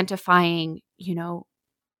identifying,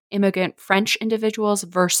 immigrant French individuals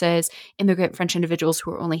versus immigrant French individuals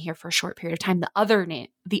who are only here for a short period of time. The Yeah.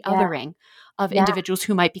 othering of Yeah. individuals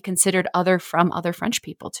who might be considered other from other French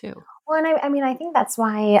people too. Well, and I mean, I think that's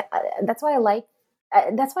why I like,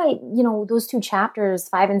 that's why, those two chapters,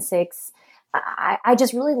 5 and 6, I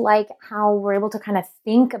just really like how we're able to kind of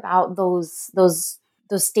think about those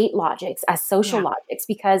state logics as social Yeah. logics,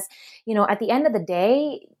 because, at the end of the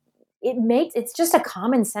day, it's just a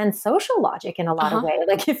common sense social logic in a lot of Uh-huh. ways.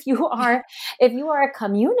 Like if you are a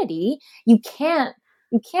community, you can't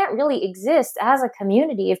really exist as a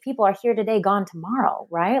community if people are here today, gone tomorrow,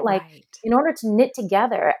 right? Like, Right. in order to knit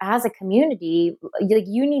together as a community, like,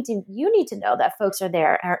 you need to know that folks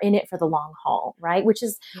are in it for the long haul, right? Which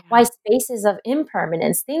is why Yeah. spaces of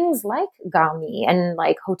impermanence, things like Gaumi and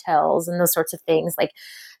like hotels and those sorts of things, like,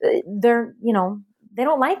 they're, they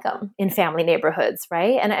don't like them in family neighborhoods,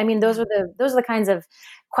 right? And I mean, Yeah. those are the kinds of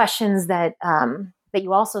questions that that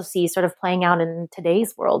you also see sort of playing out in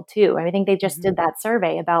today's world too. I think they just Mhm. did that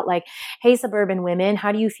survey about, like, hey, suburban women,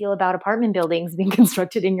 how do you feel about apartment buildings being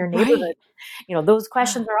constructed in your neighborhood? Right. Those Yeah.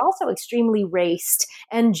 questions are also extremely raced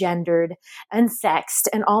and gendered and sexed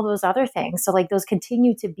and all those other things. So, like, those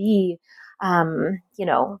continue to be,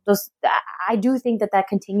 those, I do think that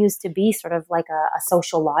continues to be sort of like a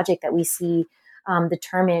social logic that we see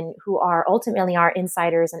determine who are ultimately our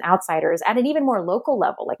insiders and outsiders at an even more local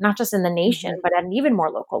level, like not just in the nation, Mhm. but at an even more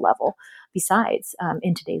local level besides,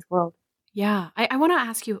 in today's world. Yeah. I want to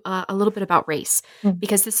ask you a little bit about race, Mm.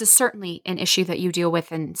 because this is certainly an issue that you deal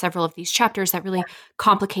with in several of these chapters that really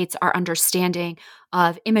complicates our understanding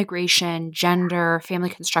of immigration, gender, family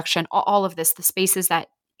construction, all of this, the spaces that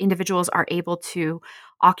individuals are able to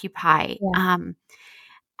occupy. Yeah.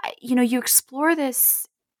 You explore this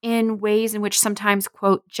in ways in which sometimes,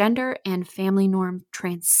 quote, gender and family norm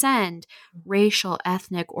transcend racial,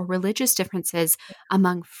 ethnic, or religious differences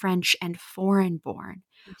among French and foreign born.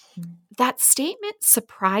 Mhm. That statement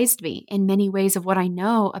surprised me in many ways of what I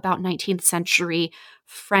know about 19th century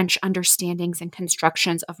French understandings and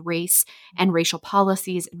constructions of race and racial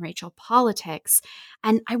policies and racial politics.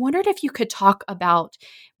 And I wondered if you could talk about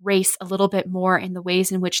race a little bit more in the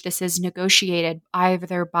ways in which this is negotiated,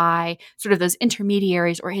 either by sort of those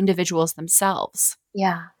intermediaries or individuals themselves.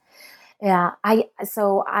 Yeah. Yeah,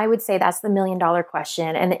 so I would say that's the $1,000,000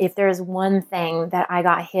 question. And if there's one thing that I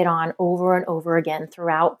got hit on over and over again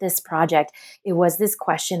throughout this project, it was this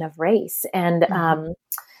question of race. Mhm.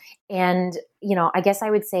 And I guess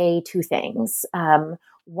I would say two things.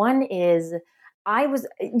 One is,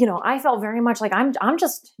 I felt very much like, I'm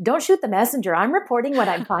just, don't shoot the messenger. I'm reporting what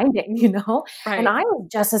I'm finding, and Right. I was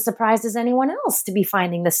just as surprised as anyone else to be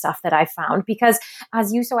finding the stuff that I found, because,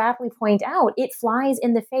 as you so aptly point out, it flies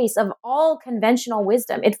in the face of all conventional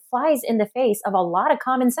wisdom. It flies in the face of a lot of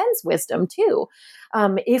common sense wisdom too.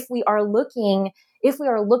 If we are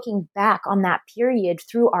looking back on that period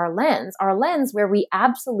through our lens where we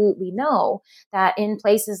absolutely know that in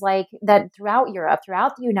places like that, throughout Europe,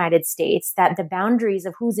 throughout the United States, that the boundaries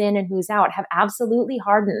of who's in and who's out have absolutely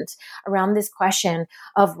hardened around this question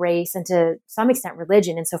of race, and to some extent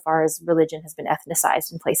religion, insofar as religion has been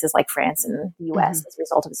ethnicized in places like France and the US Mhm. as a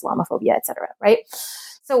result of Islamophobia, et cetera, right?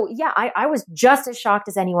 So yeah, I was just as shocked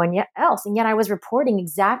as anyone else, and yet I was reporting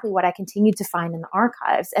exactly what I continued to find in the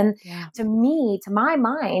archives. And Yeah. to my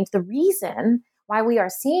mind, the reason why we are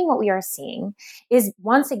seeing what we are seeing is,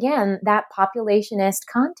 once again, that populationist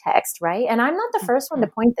context, right? And I'm not the first one to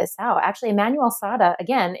Mhm. point this out. Actually, Emmanuelle Sada,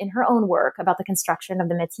 again, in her own work about the construction of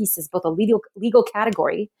the métis, is both a legal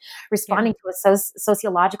category Yeah. responding to a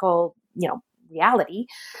sociological, reality,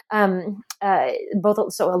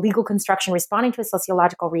 both, so a legal construction responding to a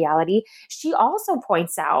sociological reality. She also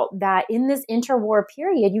points out that in this interwar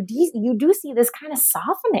period, you do see this kind of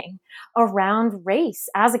softening around race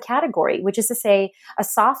as a category, which is to say, a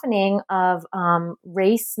softening of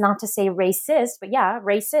race, not to say racist, but yeah,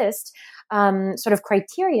 racist, sort of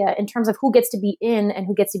criteria in terms of who gets to be in and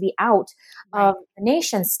who gets to be out of Right. the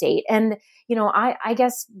nation state. And I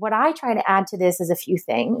guess what I try to add to this is a few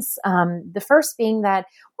things. The first being that,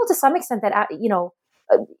 well, to some extent, that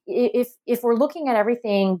if we're looking at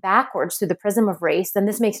everything backwards through the prism of race, then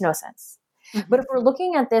this makes no sense. But if we're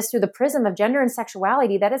looking at this through the prism of gender and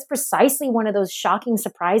sexuality, that is precisely one of those shocking,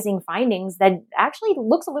 surprising findings that actually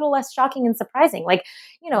looks a little less shocking and surprising. Like,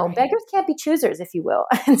 Right. beggars can't be choosers, if you will.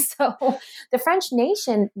 And so the French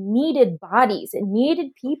nation needed bodies, it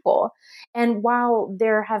needed people. And while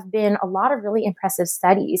there have been a lot of really impressive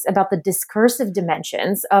studies about the discursive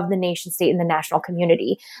dimensions of the nation state and the national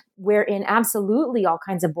community, wherein absolutely all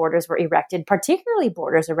kinds of borders were erected, particularly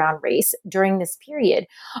borders around race during this period,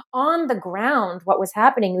 on the ground, what was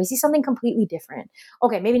happening, we see something completely different.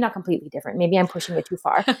 Okay, maybe not completely different. Maybe I'm pushing it too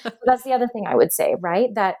far. So that's the other thing I would say,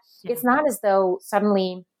 right? That it's not as though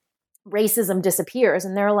suddenly racism disappears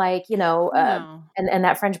and they're like, No. and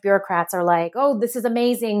that French bureaucrats are like, oh, this is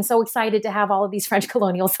amazing. So excited to have all of these French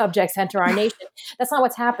colonial subjects enter our nation. That's not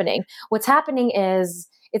what's happening. What's happening is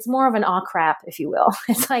it's more of an aw crap, if you will.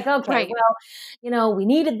 It's like, okay, Right. well, we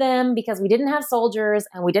needed them because we didn't have soldiers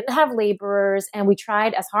and we didn't have laborers. And we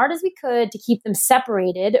tried as hard as we could to keep them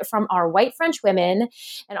separated from our white French women.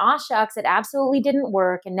 And aw shucks, it absolutely didn't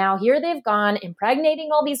work. And now here they've gone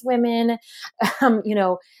impregnating all these women.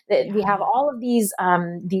 We have all of these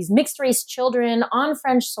mixed race children on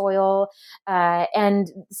French soil. And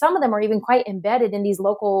some of them are even quite embedded in these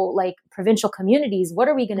local, like, provincial communities. What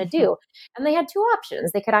are we going to do? And they had two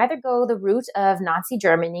options. They could either go the route of Nazi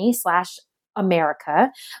Germany /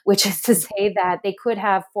 America, which is to say that they could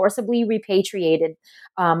have forcibly repatriated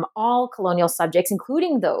all colonial subjects,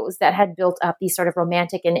 including those that had built up these sort of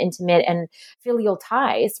romantic and intimate and filial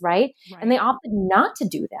ties, right? And they opted not to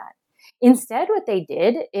do that. Instead, what they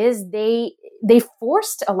did is they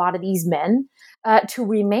forced a lot of these men to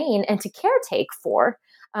remain and to caretake for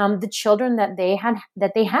the children that they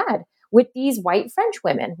had with these white French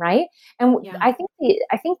women, right? And I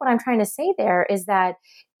think what I'm trying to say there is that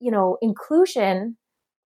inclusion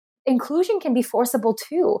can be forcible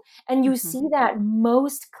too. And you see that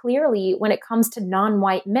most clearly when it comes to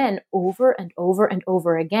non-white men over and over and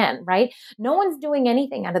over again, right? No one's doing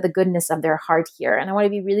anything out of the goodness of their heart here. And I want to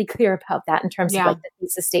be really clear about that in terms of like the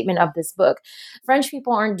thesis statement of this book. French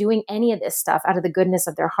people aren't doing any of this stuff out of the goodness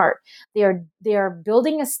of their heart. They are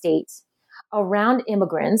building a state around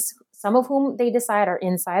immigrants, some of whom they decide are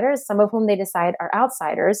insiders, some of whom they decide are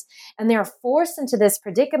outsiders, and they are forced into this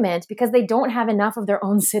predicament because they don't have enough of their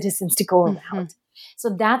own citizens to go around. So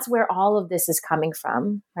that's where all of this is coming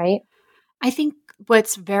from, right? I think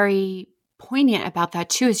what's very poignant about that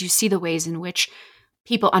too is you see the ways in which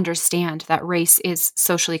people understand that race is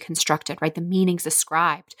socially constructed, right? The meanings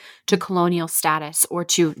ascribed to colonial status or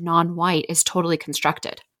to non-white is totally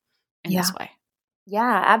constructed in this way.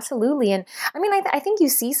 Yeah, absolutely. And I mean, I think you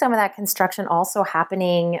see some of that construction also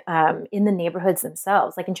happening in the neighborhoods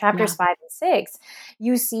themselves. Like in chapters 5 and 6,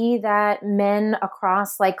 you see that men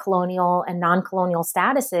across like colonial and non-colonial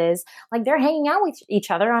statuses, like they're hanging out with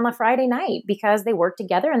each other on a Friday night because they work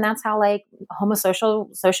together. And that's how like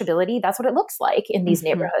homosocial sociability, that's what it looks like in these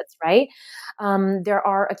neighborhoods, right? There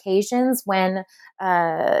are occasions when,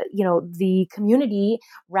 the community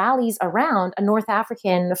rallies around a North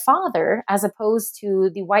African father as opposed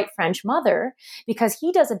to the white French mother, because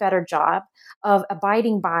he does a better job of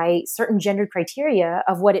abiding by certain gendered criteria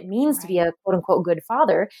of what it means to be a quote unquote good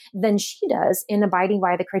father than she does in abiding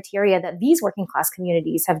by the criteria that these working class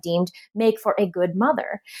communities have deemed make for a good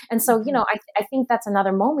mother. And so, I think that's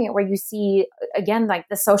another moment where you see, again, like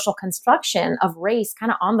the social construction of race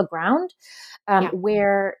kind of on the ground,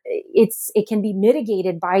 where it can be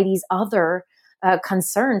mitigated by these other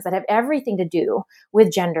concerns that have everything to do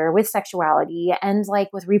with gender, with sexuality, and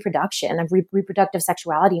like with reproduction and reproductive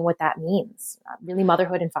sexuality and what that means, really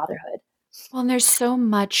motherhood and fatherhood. Well, and there's so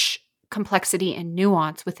much complexity and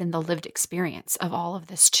nuance within the lived experience of all of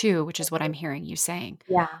this too, which is what I'm hearing you saying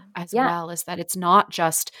well, is that it's not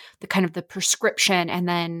just the kind of the prescription and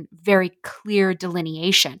then very clear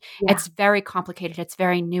delineation. It's very complicated. It's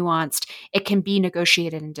very nuanced. It can be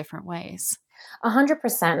negotiated in different ways.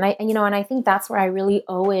 100%. And I think that's where I really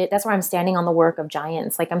owe it. That's where I'm standing on the work of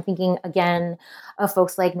giants. Like I'm thinking again of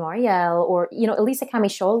folks like Nouriel or, Elisa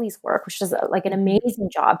Camiscioli's work, which is like an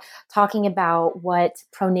amazing job talking about what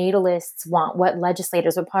pronatalists want, what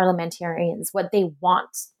legislators, what parliamentarians, what they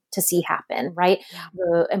want to see happen, right?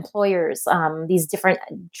 The employers, these different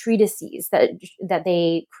treatises that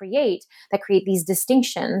they create that create these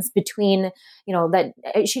distinctions between, that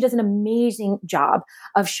she does an amazing job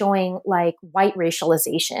of showing like white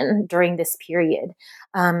racialization during this period.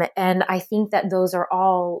 And I think that those are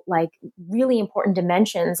all like really important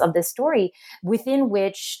dimensions of this story within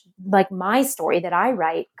which like my story that I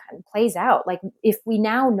write plays out. Like if we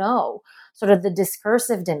now know sort of the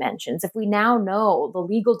discursive dimensions, if we now know the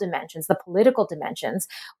legal dimensions, the political dimensions,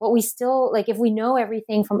 what we still like, if we know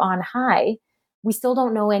everything from on high, we still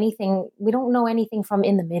don't know anything. We don't know anything from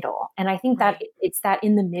in the middle. And I think that it's that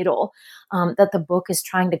in the middle that the book is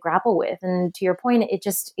trying to grapple with. And to your point, it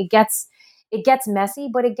gets messy,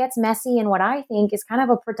 but it gets messy in what I think is kind of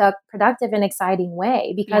a productive and exciting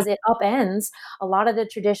way, because it upends a lot of the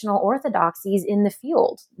traditional orthodoxies in the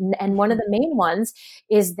field. And one of the main ones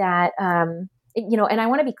is that, and I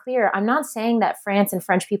want to be clear, I'm not saying that France and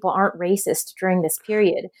French people aren't racist during this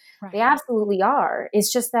period. Right. They absolutely are.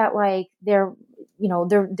 It's just that like their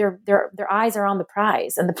eyes are on the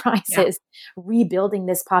prize, and the prize is rebuilding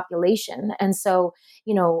this population. And so,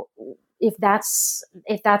 if that's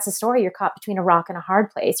a story, you're caught between a rock and a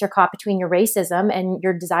hard place. You're caught between your racism and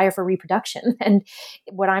your desire for reproduction. And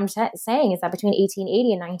what I'm saying is that between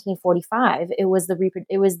 1880 and 1945, it was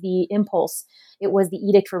the impulse, it was the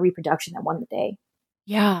edict for reproduction that won the day.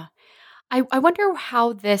 Yeah. I wonder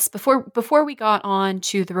how this, before we got on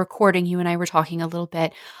to the recording, you and I were talking a little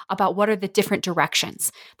bit about what are the different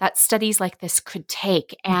directions that studies like this could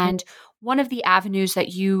take. Mm-hmm. And one of the avenues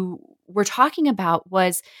that you were talking about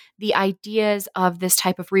was the ideas of this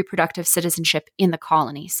type of reproductive citizenship in the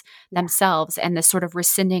colonies themselves, and the sort of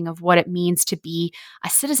rescinding of what it means to be a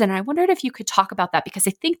citizen. And I wondered if you could talk about that, because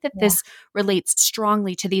I think that this relates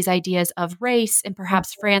strongly to these ideas of race, and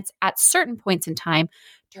perhaps France at certain points in time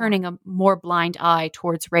turning a more blind eye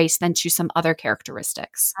towards race than to some other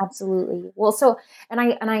characteristics. Absolutely. Well, so, and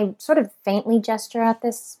I sort of faintly gesture at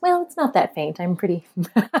this. Well, it's not that faint. I'm pretty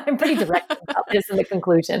direct about this in the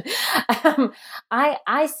conclusion.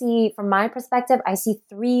 I see, from my perspective, I see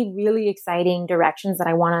three really exciting directions that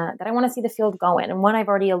I want to see the field go in. And one I've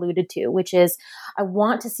already alluded to, which is I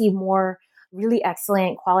want to see more really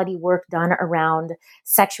excellent quality work done around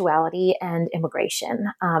sexuality and immigration.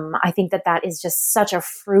 I think that is just such a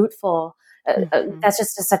fruitful, that's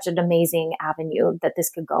just such an amazing avenue that this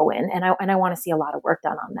could go in. And I want to see a lot of work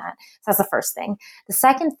done on that. So that's the first thing. The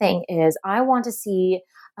second thing is I want to see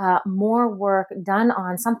more work done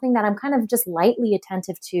on something that I'm kind of just lightly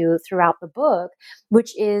attentive to throughout the book,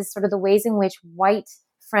 which is sort of the ways in which white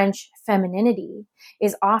French femininity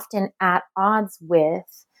is often at odds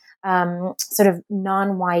with sort of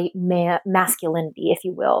non-white masculinity, if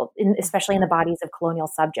you will, especially in the bodies of colonial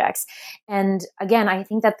subjects. And again, I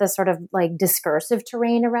think that the sort of like discursive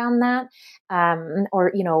terrain around that,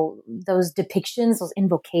 or, those depictions, those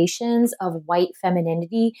invocations of white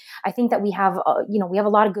femininity, I think that we have a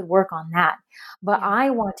lot of good work on that. But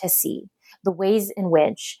I want to see the ways in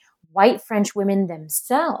which white French women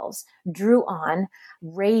themselves drew on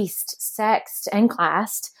raced, sexed, and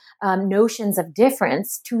classed notions of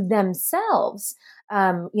difference to themselves,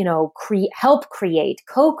 help create,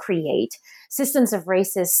 co-create systems of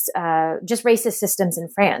racist systems in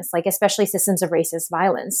France, like especially systems of racist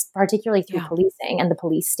violence, particularly through policing and the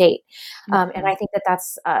police state. And I think that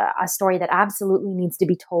that's a story that absolutely needs to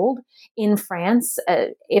be told in France,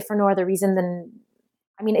 if for no other reason than,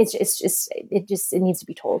 it needs to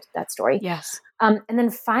be told, that story. Yes. And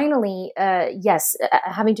then finally,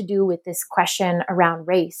 having to do with this question around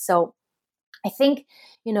race. So I think,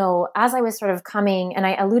 as I was sort of coming, and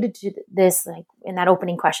I alluded to this, like in that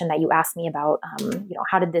opening question that you asked me about,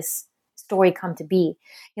 how did this story come to be?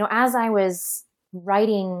 As I was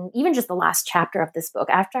writing, even just the last chapter of this book,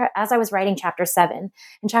 as I was writing chapter 7,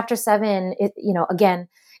 and chapter 7, again,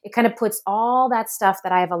 it kind of puts all that stuff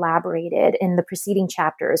that I have elaborated in the preceding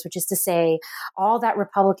chapters, which is to say all that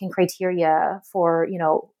Republican criteria for,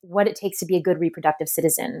 what it takes to be a good reproductive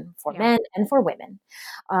citizen for men and for women.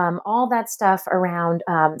 All that stuff around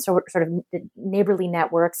sort of neighborly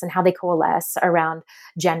networks and how they coalesce around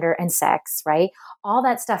gender and sex, right? All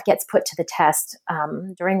that stuff gets put to the test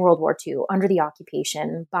during World War II under the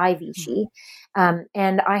occupation by Vichy.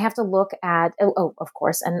 And I have to look at, of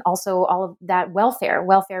course, and also all of that welfare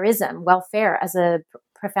as a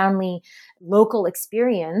profoundly local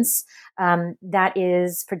experience that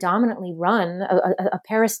is predominantly run, a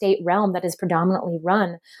parastate realm that is predominantly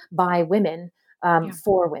run by women,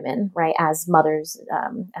 for women, right, as mothers,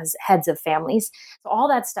 as heads of families. So all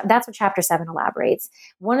that stuff, that's what chapter 7 elaborates.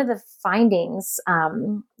 One of the findings,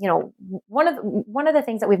 one of the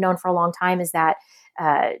things that we've known for a long time is that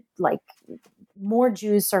more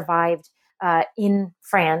Jews survived in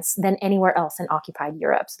France than anywhere else in occupied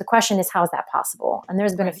Europe. So the question is, how is that possible? And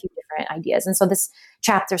there's been a few different ideas. And so this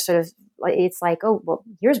chapter sort of, it's like, oh, well,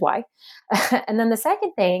 here's why. And then the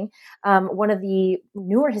second thing, one of the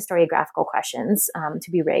newer historiographical questions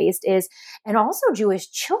to be raised is, and also Jewish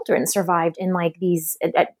children survived in like these,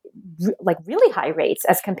 like really high rates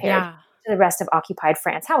as compared Yeah. to the rest of occupied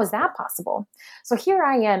France. How is that possible? So here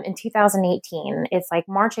I am in 2018. It's like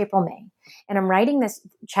March, April, May, and I'm writing this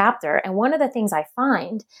chapter. And one of the things I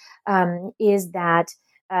find is that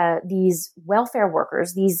these welfare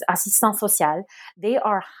workers, these assistants sociaux, they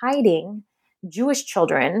are hiding Jewish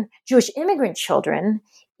children, Jewish immigrant children,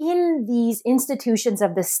 in these institutions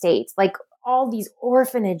of the state, like all these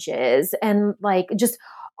orphanages and like just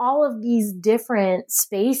all of these different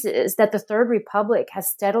spaces that the Third Republic has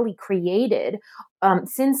steadily created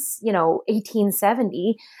since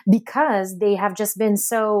 1870, because they have just been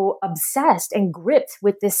so obsessed and gripped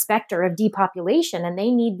with this specter of depopulation, and they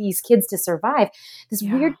need these kids to survive. This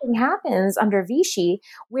weird thing happens under Vichy,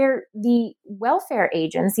 where the welfare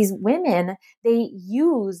agents, these women, they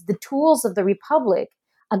use the tools of the Republic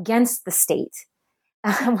against the state.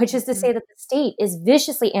 Which is to say that the state is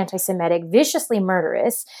viciously anti-Semitic, viciously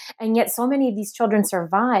murderous, and yet so many of these children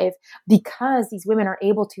survive because these women are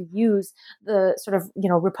able to use the sort of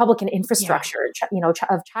Republican infrastructure,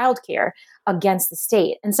 of childcare against the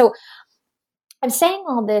state. And so I'm saying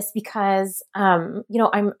all this because I'm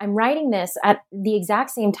writing this at the exact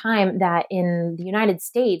same time that in the United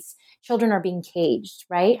States children are being caged,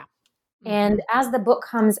 right? Yeah. And as the book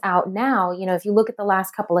comes out now, if you look at the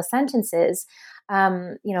last couple of sentences,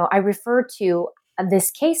 I refer to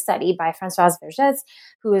this case study by Françoise Vergès,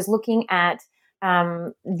 who is looking at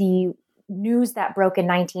the news that broke in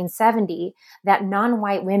 1970 that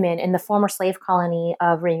non-white women in the former slave colony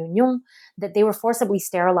of Réunion, that they were forcibly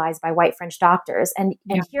sterilized by white French doctors. And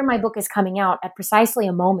here my book is coming out at precisely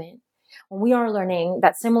a moment when we are learning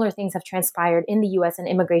that similar things have transpired in the U.S. and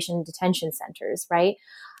immigration detention centers, right?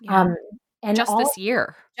 Yeah. And just this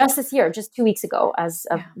year, just 2 weeks ago, as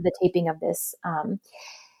of the taping of this.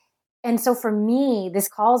 And so for me, this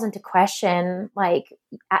calls into question,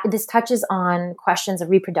 this touches on questions of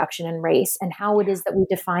reproduction and race and how it is that we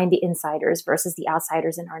define the insiders versus the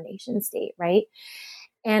outsiders in our nation state, right?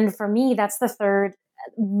 And for me, that's the third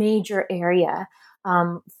major area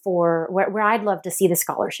for where I'd love to see the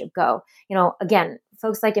scholarship go. Again,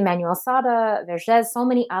 folks like Emmanuel Sada, Vergès, so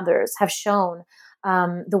many others have shown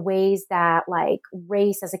the ways that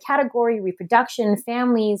race as a category, reproduction,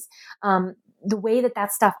 families, the way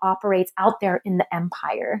that stuff operates out there in the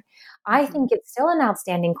empire. I think it's still an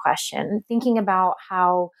outstanding question, thinking about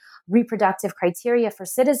how reproductive criteria for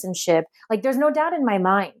citizenship, there's no doubt in my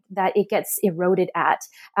mind that it gets eroded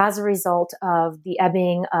as a result of the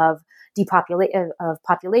ebbing of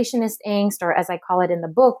populationist angst, or as I call it in the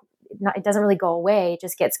book, it doesn't really go away. It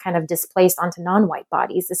just gets kind of displaced onto non-white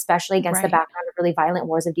bodies, especially against the background of really violent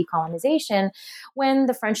wars of decolonization, when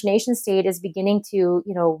the French nation state is beginning to,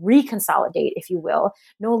 reconsolidate, if you will,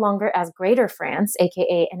 no longer as Greater France,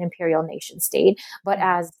 aka an imperial nation state, but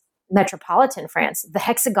as metropolitan France, the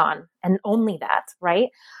hexagon, and only that, right?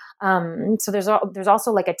 So there's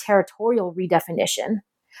also a territorial redefinition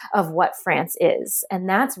of what France is, and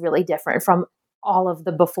that's really different from all of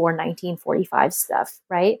the before 1945 stuff,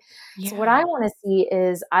 right? Yeah. So what I want to see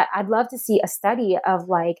is, I'd love to see a study of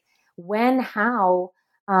when, how,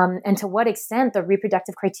 and to what extent the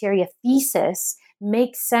reproductive criteria thesis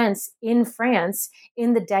makes sense in France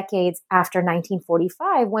in the decades after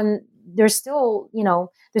 1945, when there's still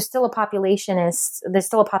a population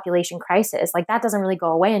crisis. That doesn't really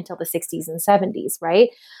go away until the 60s and 70s, right?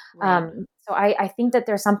 So I think that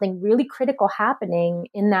there's something really critical happening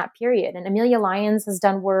in that period. And Amelia Lyons has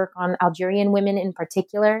done work on Algerian women in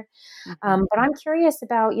particular. But I'm curious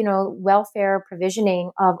about, welfare provisioning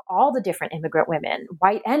of all the different immigrant women,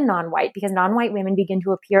 white and non-white, because non-white women begin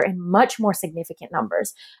to appear in much more significant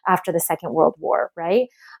numbers after the Second World War, right?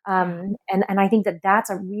 And I think that that's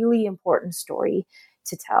a really important story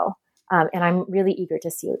to tell. And I'm really eager to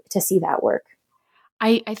see that work.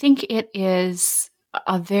 I think it is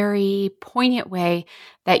a very poignant way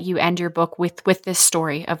that you end your book with this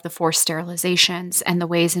story of the forced sterilizations and the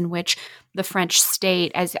ways in which the French state,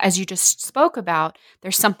 as you just spoke about,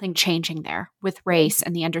 there's something changing there with race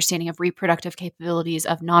and the understanding of reproductive capabilities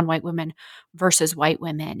of non-white women versus white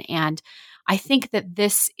women. And I think that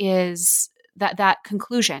this is that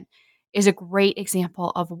conclusion is a great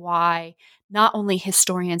example of why not only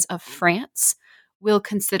historians of France will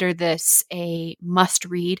consider this a must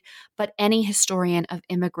read, but any historian of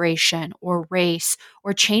immigration or race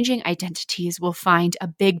or changing identities will find a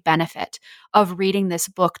big benefit of reading this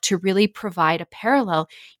book to really provide a parallel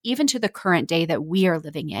even to the current day that we are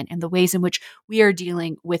living in and the ways in which we are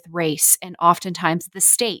dealing with race. And oftentimes the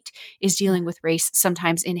state is dealing with race,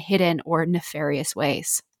 sometimes in hidden or nefarious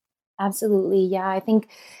ways. Absolutely. Yeah. I think,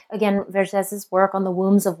 again, Vergès's work on the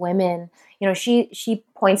wombs of women, she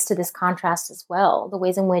points to this contrast as well, the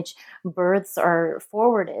ways in which births are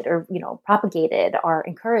forwarded or, propagated, are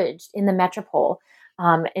encouraged in the metropole,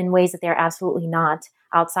 in ways that they're absolutely not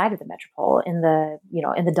outside of the metropole in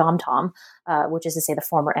the Dom-Tom, which is to say the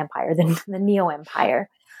former empire, the Neo-Empire.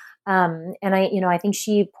 And I think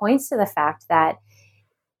she points to the fact that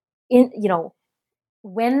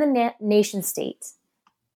when the nation state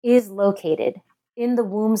is located in the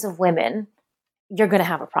wombs of women, you're going to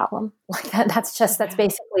have a problem. Like that. That's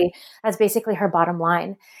basically her bottom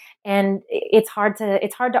line. And it's hard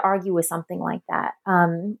to argue with something like that.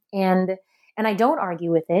 And I don't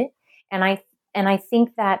argue with it. And I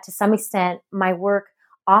think that to some extent my work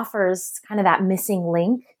offers kind of that missing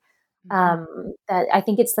link. That I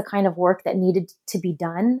think it's the kind of work that needed to be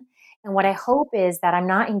done. And what I hope is that I'm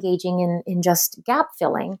not engaging in just gap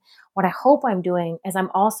filling. What I hope I'm doing is I'm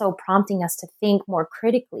also prompting us to think more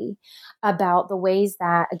critically about the ways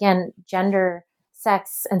that, again, gender,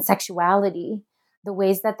 sex, and sexuality, the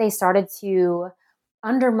ways that they started to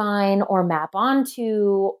undermine or map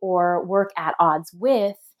onto or work at odds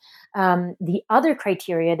with the other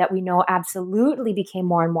criteria that we know absolutely became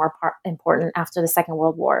more and more important after the Second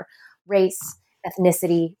World War: race,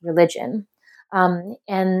 ethnicity, religion.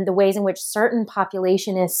 And the ways in which certain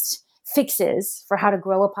populationist fixes for how to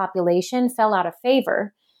grow a population fell out of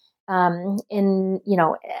favor, and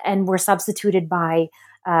were substituted by,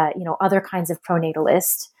 other kinds of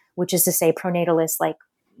pronatalist, which is to say pronatalist, like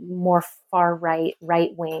more far right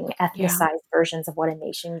wing, ethnicized versions of what a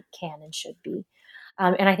nation can and should be.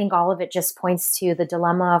 And I think all of it just points to the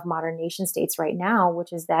dilemma of modern nation states right now,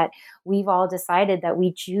 which is that we've all decided that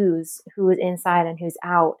we choose who is inside and who's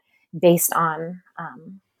out based on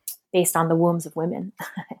the wombs of women.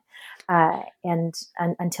 And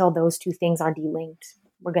until those two things are delinked,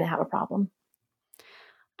 we're going to have a problem.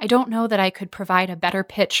 I don't know that I could provide a better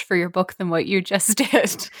pitch for your book than what you just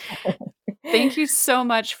did. Thank you so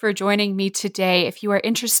much for joining me today. If you are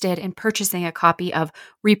interested in purchasing a copy of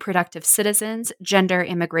Reproductive Citizens, Gender,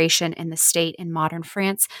 Immigration in the State in Modern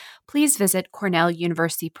France, please visit Cornell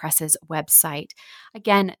University Press's website.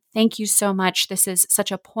 Again, thank you so much. This is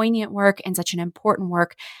such a poignant work and such an important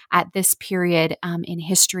work at this period in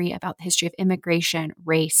history, about the history of immigration,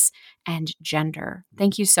 race, and gender.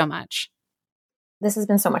 Thank you so much. This has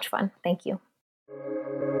been so much fun. Thank you.